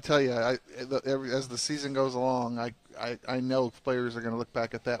 Yeah, but I tell you, as the season goes along, I know players are going to look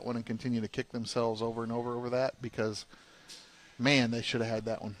back at that one and continue to kick themselves over and over that because, man, they should have had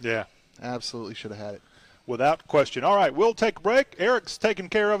that one. Yeah. Absolutely should have had it. Without question. All right, we'll take a break. Eric's taking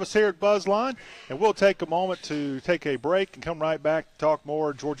care of us here at BuzzLine, and we'll take a moment to take a break and come right back to talk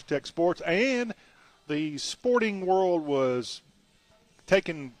more Georgia Tech sports. And the sporting world was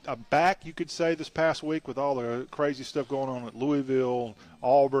taken aback, you could say, this past week with all the crazy stuff going on at Louisville,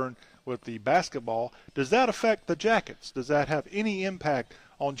 Auburn with the basketball. Does that affect the Jackets? Does that have any impact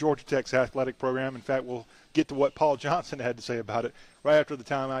on Georgia Tech's athletic program? In fact, we'll get to what Paul Johnson had to say about it right after the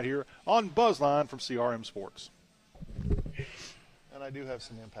timeout here on BuzzLine from CRM Sports. And I do have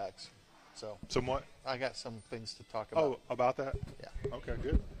some impacts. So Somewhat? I got some things to talk about. Oh, about that? Yeah. Okay,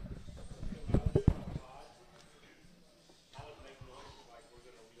 good.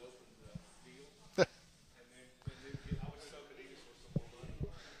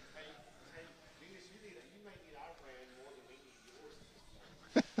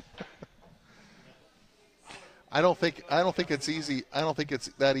 I don't think it's easy. I don't think it's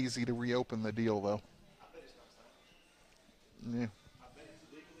that easy to reopen the deal, though. Yeah.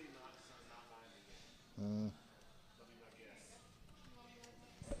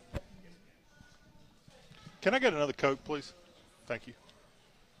 Can I get another Coke, please? Thank you.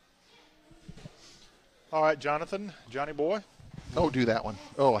 All right, Jonathan, Johnny boy. Oh, do that one.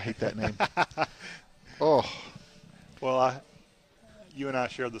 Oh, I hate that name. Oh. Well, you and I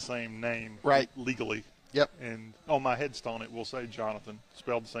share the same name, right? Legally. Yep. And on my headstone, it will say Jonathan,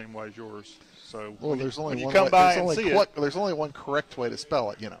 spelled the same way as yours. So well, there's only one. There's only one correct way to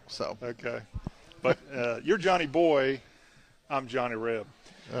spell it, So. Okay. But you're Johnny Boy. I'm Johnny Reb.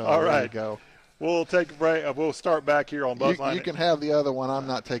 Oh, all right. There you go. We'll take a break. We'll start back here on BuzzLine. You can have the other one. I'm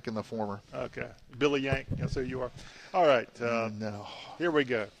not taking the former. Okay. Billy Yank. That's who you are. All right. No. Here we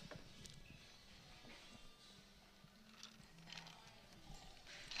go.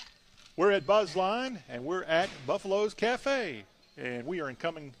 We're at BuzzLine, and we're at Buffalo's Cafe, and we are in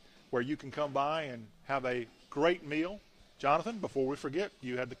Cumming, where you can come by and have a great meal. Jonathan, before we forget,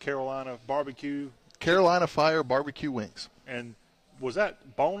 you had the Carolina Fire barbecue wings. And was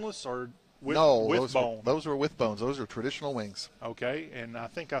that boneless or with bone? Those were with bones. Those are traditional wings. Okay, and I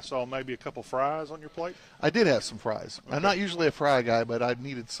think I saw maybe a couple fries on your plate. I did have some fries. Okay. I'm not usually a fry guy, but I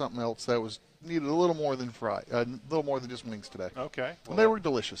needed something else that needed a little more than a little more than just wings today. Okay. Well, and they were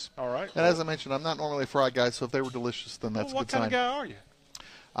delicious. All right. And as I mentioned, I'm not normally a fry guy, so if they were delicious, then that's a good sign. What kind of guy are you?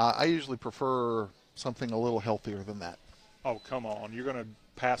 I usually prefer something a little healthier than that. Oh, come on. You're going to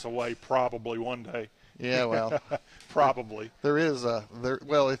pass away probably one day. Yeah, well. Probably. There is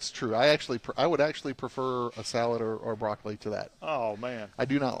well, it's true. I would actually prefer a salad or broccoli to that. Oh, man.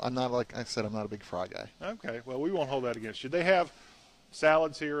 I'm not, like I said, I'm not a big fry guy. Okay. Well, we won't hold that against you. They have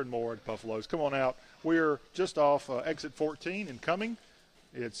salads here and more at Buffalo's. Come on out. We're just off exit 14 in Cumming.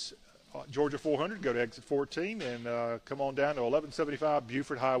 It's Georgia 400. Go to exit 14 and come on down to 1175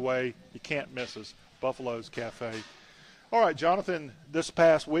 Buford Highway. You can't miss us. Buffalo's Cafe. All right, Jonathan, this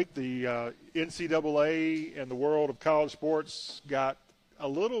past week the NCAA and the world of college sports got a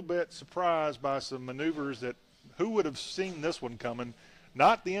little bit surprised by some maneuvers that who would have seen this one coming?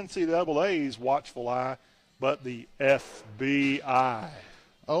 Not the NCAA's watchful eye, but the FBI.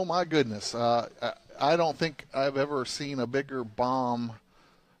 Oh, my goodness. I don't think I've ever seen a bigger bomb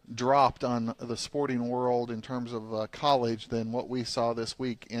dropped on the sporting world in terms of college than what we saw this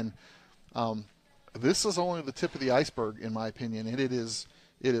week. And this is only the tip of the iceberg, in my opinion. And it is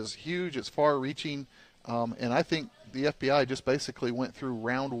huge. It's far-reaching. And I think the FBI just basically went through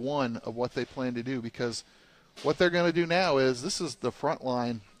round one of what they plan to do, because what they're going to do now is, this is the front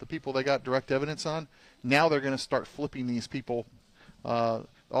line, the people they got direct evidence on. Now they're going to start flipping these people, all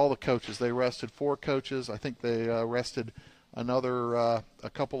the coaches. They arrested 4 coaches. I think they arrested another a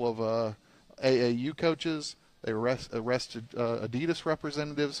couple of AAU coaches. They arrested Adidas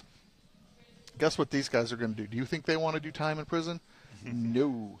representatives. Guess what these guys are going to do? Do you think they want to do time in prison?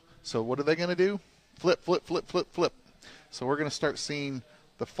 No. So what are they going to do? Flip, flip, flip, flip, flip. So we're going to start seeing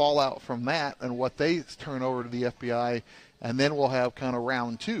the fallout from that and what they turn over to the FBI, and then we'll have kind of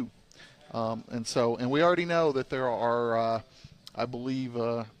round 2. And we already know that there are, I believe,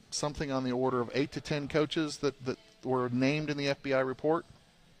 something on the order of 8 to 10 coaches that were named in the FBI report.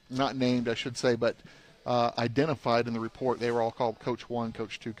 Not named, I should say, but identified in the report. They were all called Coach 1,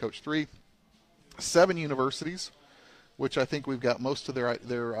 Coach 2, Coach 3. 7 universities, which I think we've got most of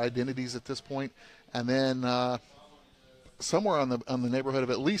their identities at this point, and then somewhere on the neighborhood of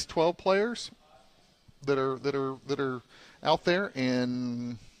at least 12 players that are out there,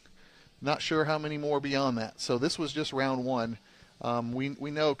 and not sure how many more beyond that. So this was just round 1.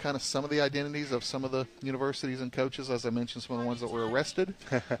 We know kind of some of the identities of some of the universities and coaches, as I mentioned, some of the ones that were arrested.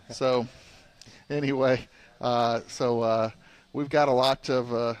 So anyway, we've got a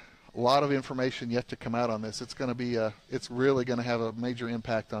lot of information yet to come out on this. It's going to be it's really going to have a major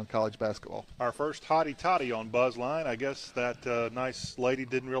impact on college basketball. Our first hottie toddy on BuzzLine. I guess that nice lady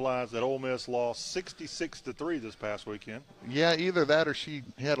didn't realize that Ole Miss lost 66-3 this past weekend. Yeah, either that or she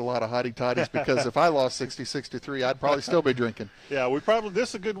had a lot of hottie toddies, because if I lost 66-3, I'd probably still be drinking. Yeah, this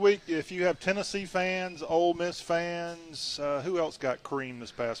is a good week if you have Tennessee fans, Ole Miss fans. Who else got creamed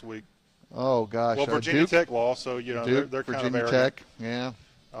this past week? Oh gosh, well, Virginia Tech lost, so you know they're kind of Virginia Tech, yeah.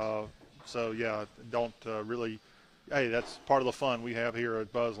 So, yeah, don't really – hey, that's part of the fun we have here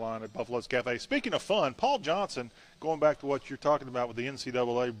at BuzzLine at Buffalo's Cafe. Speaking of fun, Paul Johnson, going back to what you're talking about with the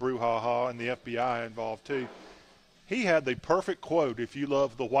NCAA brouhaha and the FBI involved too, he had the perfect quote, if you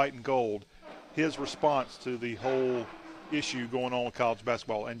love the white and gold, his response to the whole issue going on with college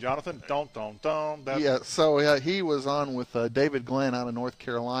basketball. And, Jonathan, he was on with David Glenn out of North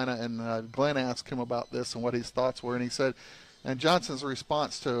Carolina, and Glenn asked him about this and what his thoughts were, and he said – and Johnson's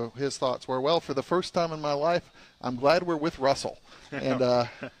response to his thoughts were, well, for the first time in my life, I'm glad we're with Russell. And I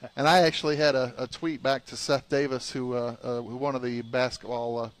actually had a tweet back to Seth Davis, who one of the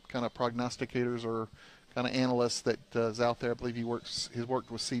basketball kind of prognosticators or kind of analysts that is out there. I believe he's worked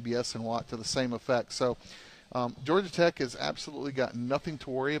with CBS and Watt to the same effect. So Georgia Tech has absolutely got nothing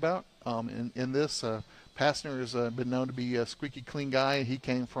to worry about in this. Passner has been known to be a squeaky clean guy. He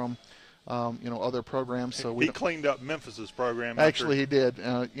came from other programs. So he cleaned up Memphis's program. Actually, he did.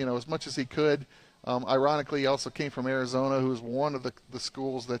 As much as he could. Ironically, he also came from Arizona, who was one of the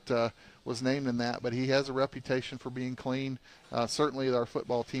schools that was named in that. But he has a reputation for being clean. Certainly, our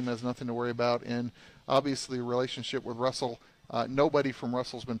football team has nothing to worry about. And obviously, a relationship with Russell. Nobody from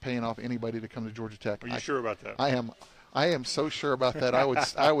Russell's been paying off anybody to come to Georgia Tech. Are you sure about that? I am so sure about that.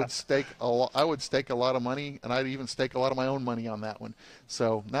 I would stake a lot of money, and I'd even stake a lot of my own money on that one.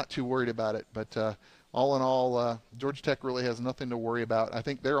 So not too worried about it. But all in all, Georgia Tech really has nothing to worry about. I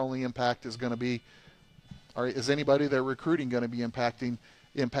think their only impact is going to be, is anybody they're recruiting going to be impacted,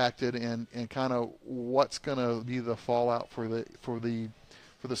 and kind of what's going to be the fallout for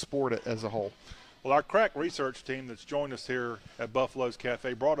the sport as a whole. Well, our crack research team that's joined us here at Buffalo's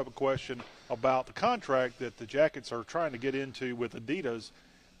Cafe brought up a question about the contract that the Jackets are trying to get into with Adidas,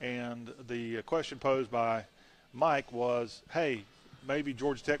 and the question posed by Mike was, hey, maybe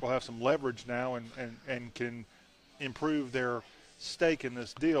Georgia Tech will have some leverage now and can improve their stake in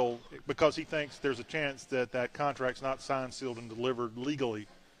this deal, because he thinks there's a chance that contract's not signed, sealed, and delivered legally.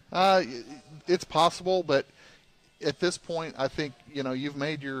 It's possible, but at this point, I think, you've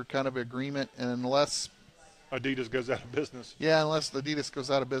made your kind of agreement, and unless Adidas goes out of business. Yeah, unless Adidas goes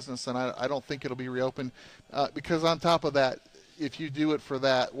out of business, and I don't think it'll be reopened. Because on top of that, if you do it for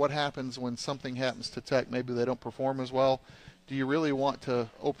that, what happens when something happens to Tech? Maybe they don't perform as well. Do you really want to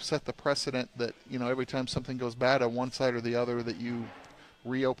set the precedent that, every time something goes bad on one side or the other, that you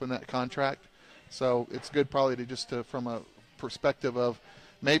reopen that contract? So it's good probably to just from a perspective of,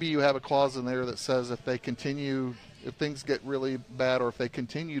 maybe you have a clause in there that says if things get really bad, or if they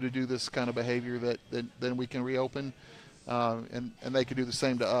continue to do this kind of behavior, then we can reopen, and they could do the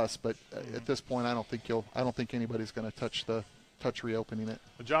same to us. But at this point, I don't think anybody's going to touch the touch reopening it.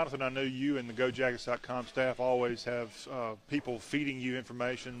 Well, Jonathan, I know you and the GoJackets.com staff always have people feeding you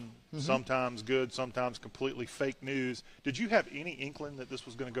information, sometimes good, sometimes completely fake news. Did you have any inkling that this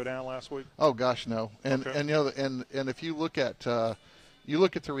was going to go down last week? Oh gosh, no. And Okay. and you know, and if you look at the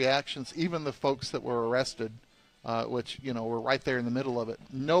reactions, even the folks that were arrested, which were right there in the middle of it,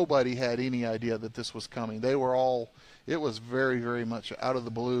 nobody had any idea that this was coming. They were all. It was very, very much out of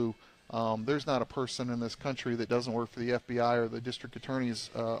the blue. There's not a person in this country that doesn't work for the FBI or the district attorney's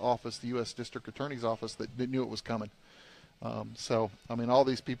office, the U.S. district attorney's office, that knew it was coming. So, I mean, all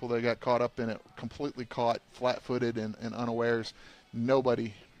these people that got caught up in it, completely caught flat-footed and unawares,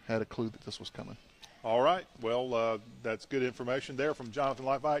 nobody had a clue that this was coming. All right. Well, that's good information there from Jonathan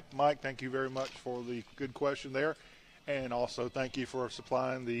Leifheit. Mike, thank you very much for the good question there. And also thank you for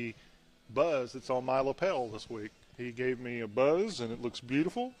supplying the buzz that's on my lapel this week. He gave me a buzz, and it looks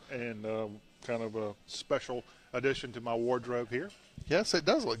beautiful and kind of a special addition to my wardrobe here. Yes, it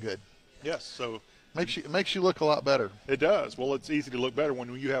does look good. Yes, so It makes you look a lot better. it does. Well, it's easy to look better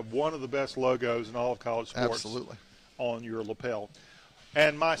when you have one of the best logos in all of college sports Absolutely. on your lapel.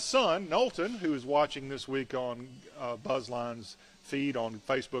 And my son, Knowlton, who is watching this week on BuzzLine's feed on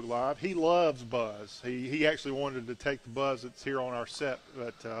Facebook Live, he loves Buzz. He actually wanted to take the Buzz that's here on our set,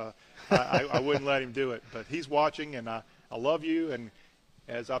 but I wouldn't let him do it. But he's watching, and I love you. And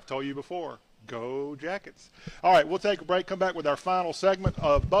as I've told you before, go Jackets. All right, we'll take a break, come back with our final segment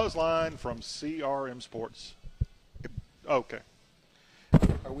of BuzzLine from CRM Sports. Okay.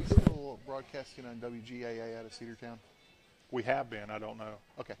 Are we still broadcasting on WGAA out of Cedartown? We have been. I don't know.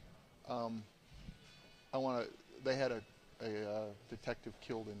 Okay. They had a detective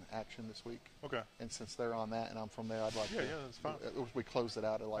killed in action this week. Okay. And since they're on that and I'm from there, I'd like to. Yeah, that's fine. If we close it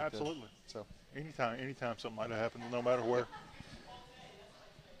out, I'd like Absolutely. to. So. Anytime something might have happened, no matter where.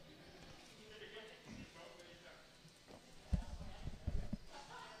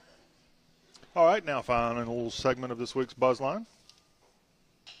 All right, now finally a little segment of this week's BuzzLine.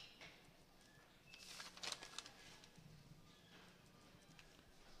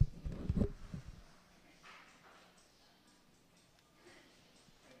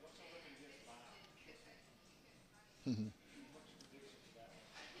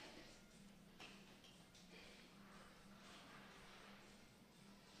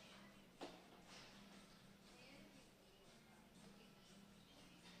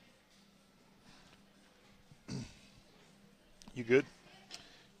 You good?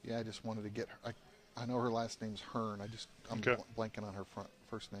 Yeah, I just wanted to get her. I know her last name's Hearn. I'm Okay. blanking on her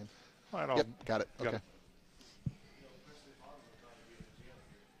first name. All right, Yep, got it. got Okay. it.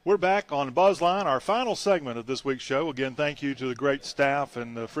 We're back on BuzzLine, our final segment of this week's show. Again, thank you to the great staff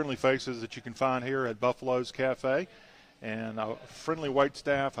and the friendly faces that you can find here at Buffalo's Cafe. And a friendly wait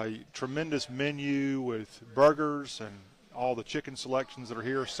staff, a tremendous menu with burgers and all the chicken selections that are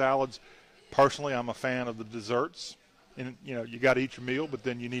here, salads. Personally, I'm a fan of the desserts. And, you got to eat your meal, but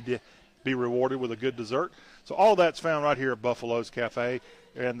then you need to be rewarded with a good dessert. So all that's found right here at Buffalo's Cafe.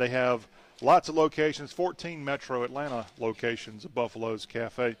 And they have lots of locations, 14 metro Atlanta locations of Buffalo's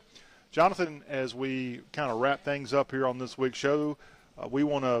Cafe. Jonathan, as we kind of wrap things up here on this week's show, we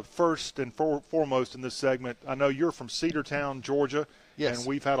want to first and foremost in this segment, I know you're from Cedartown, Georgia. Yes. And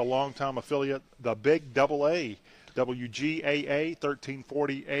we've had a long-time affiliate, the Big Double A, WGAA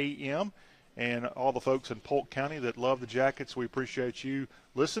 1340 AM. And all the folks in Polk County that love the Jackets, we appreciate you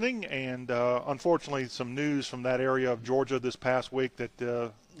listening. And unfortunately, some news from that area of Georgia this past week that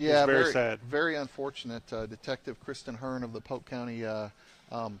is very sad. Very unfortunate. Detective Kristen Hearn of the Polk County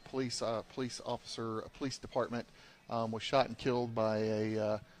police department was shot and killed by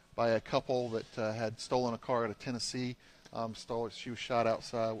a couple that had stolen a car out of Tennessee. She was shot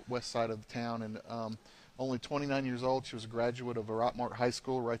outside west side of the town, and only 29 years old. She was a graduate of Rockmart High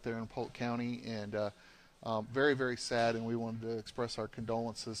School right there in Polk County, and very, very sad. And we wanted to express our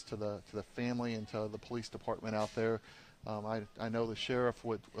condolences to the family and to the police department out there. I know the sheriff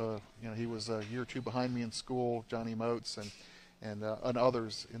he was a year or two behind me in school, Johnny Motes, and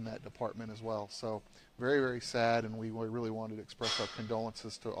others in that department as well. So very, very sad, and we really wanted to express our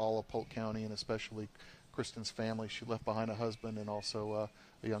condolences to all of Polk County and especially Kristen's family. She left behind a husband and also a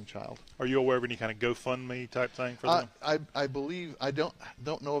young child. Are you aware of any kind of GoFundMe type thing for them? I believe I don't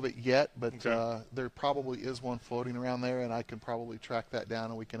know of it yet, but Okay. there probably is one floating around there, and I can probably track that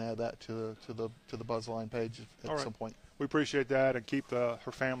down, and we can add that to the BuzzLine page at some point. We appreciate that, and keep her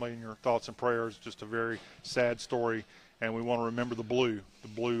family in your thoughts and prayers. Just a very sad story, and we want to remember the Blue. The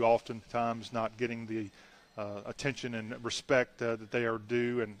Blue oftentimes not getting the attention and respect that they are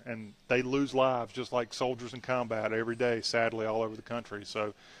due, and they lose lives just like soldiers in combat every day, sadly, all over the country.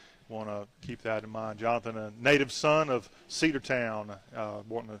 So Want to keep that in mind. Jonathan, a native son of Cedartown,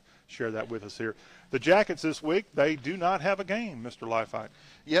 wanting to share that with us here. The Jackets this week, they do not have a game, Mr. Leifheit.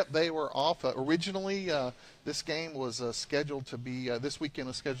 Yep, they were off. Originally, this game was scheduled to be, this weekend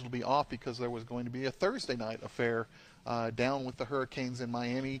was scheduled to be off because there was going to be a Thursday night affair down with the Hurricanes in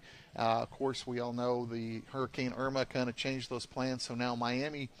Miami. Of course, we all know the Hurricane Irma kind of changed those plans, so now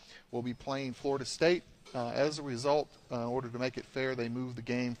Miami will be playing Florida State. As a result, in order to make it fair, they moved the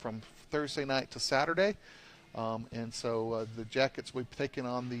game from Thursday night to Saturday. And so the Jackets will be taking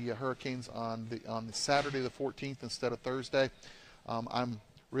on the Hurricanes on the Saturday the 14th instead of Thursday. I'm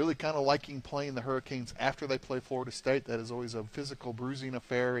really kind of liking playing the Hurricanes after they play Florida State. That is always a physical bruising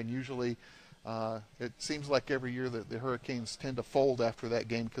affair, and usually it seems like every year that the Hurricanes tend to fold after that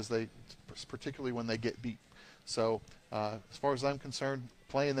game because particularly when they get beat. So as far as I'm concerned,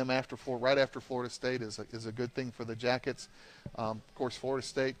 playing them right after Florida State is a good thing for the Jackets. Of course, Florida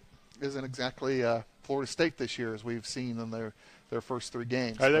State isn't exactly Florida State this year, as we've seen in their first 3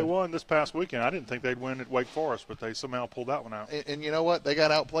 games. Hey, they won this past weekend. I didn't think they'd win at Wake Forest, but they somehow pulled that one out. And you know what? They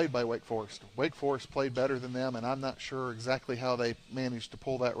got outplayed by Wake Forest. Wake Forest played better than them, and I'm not sure exactly how they managed to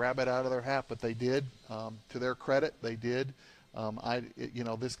pull that rabbit out of their hat, but they did. To their credit, they did.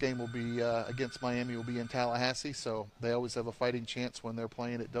 This game will be against Miami will be in Tallahassee, so they always have a fighting chance when they're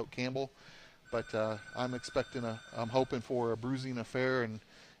playing at Doak Campbell. But I'm hoping for a bruising affair, and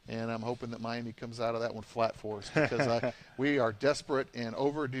I'm hoping that Miami comes out of that one flat for us because we are desperate and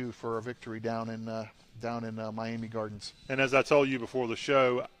overdue for a victory down in Miami Gardens. And as I told you before the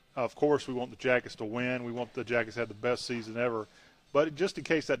show, of course we want the Jackets to win. We want the Jackets to have the best season ever. But just in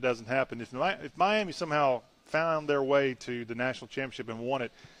case that doesn't happen, if Miami somehow found their way to the national championship and won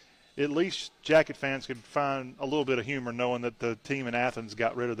it, at least Jacket fans could find a little bit of humor knowing that the team in Athens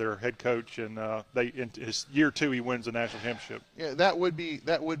got rid of their head coach, and in his year 2 he wins the national championship. Yeah, that would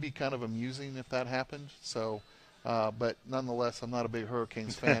be kind of amusing if that happened. So, but nonetheless, I'm not a big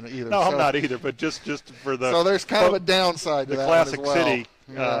Hurricanes fan either. No, I'm not either. But just for the so there's kind of a downside to the that Classic one as well. City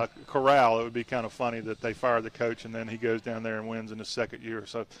corral. It would be kind of funny that they fired the coach and then he goes down there and wins in his second year.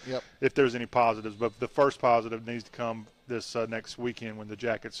 So, yep. If there's any positives, but the first positive needs to come this next weekend when the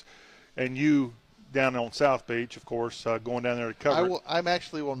Jackets and you down on South Beach, of course, going down there to cover it. I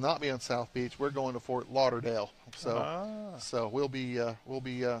actually will not be on South Beach. We're going to Fort Lauderdale, so we'll be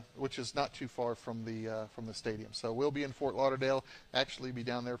which is not too far from the stadium. So we'll be in Fort Lauderdale. Actually, be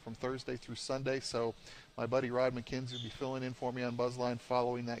down there from Thursday through Sunday. So my buddy Rod McKenzie will be filling in for me on BuzzLine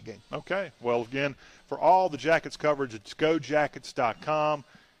following that game. Okay. Well, again, for all the Jackets coverage, it's GoJackets.com.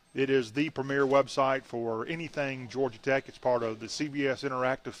 It is the premier website for anything Georgia Tech. It's part of the CBS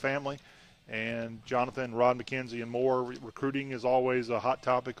Interactive family. And Jonathan, Rod McKenzie, and more. Recruiting is always a hot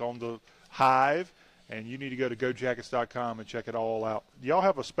topic on the Hive, and you need to go to GoJackets.com and check it all out. Do y'all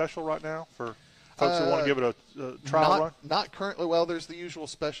have a special right now for folks who want to give it a trial run? Not currently. Well, there's the usual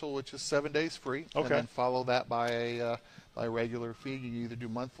special, which is 7 days free. Okay. And then follow that by a regular fee. You either do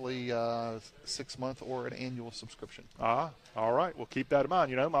monthly, 6-month, or an annual subscription. All right. Well, keep that in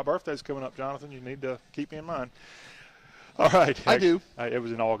mind. You know, my birthday's coming up, Jonathan. You need to keep me in mind. All right. I do. It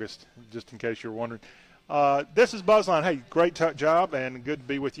was in August, just in case you're wondering. This is BuzzLine. Hey, great job, and good to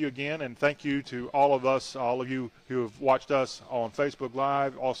be with you again. And thank you to all of you who have watched us on Facebook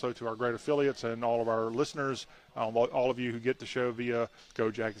Live, also to our great affiliates and all of our listeners, all of you who get the show via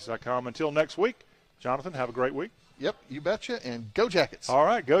GoJackets.com. Until next week, Jonathan, have a great week. Yep, you betcha, and go Jackets. All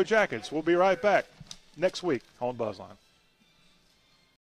right, go Jackets. We'll be right back next week on BuzzLine.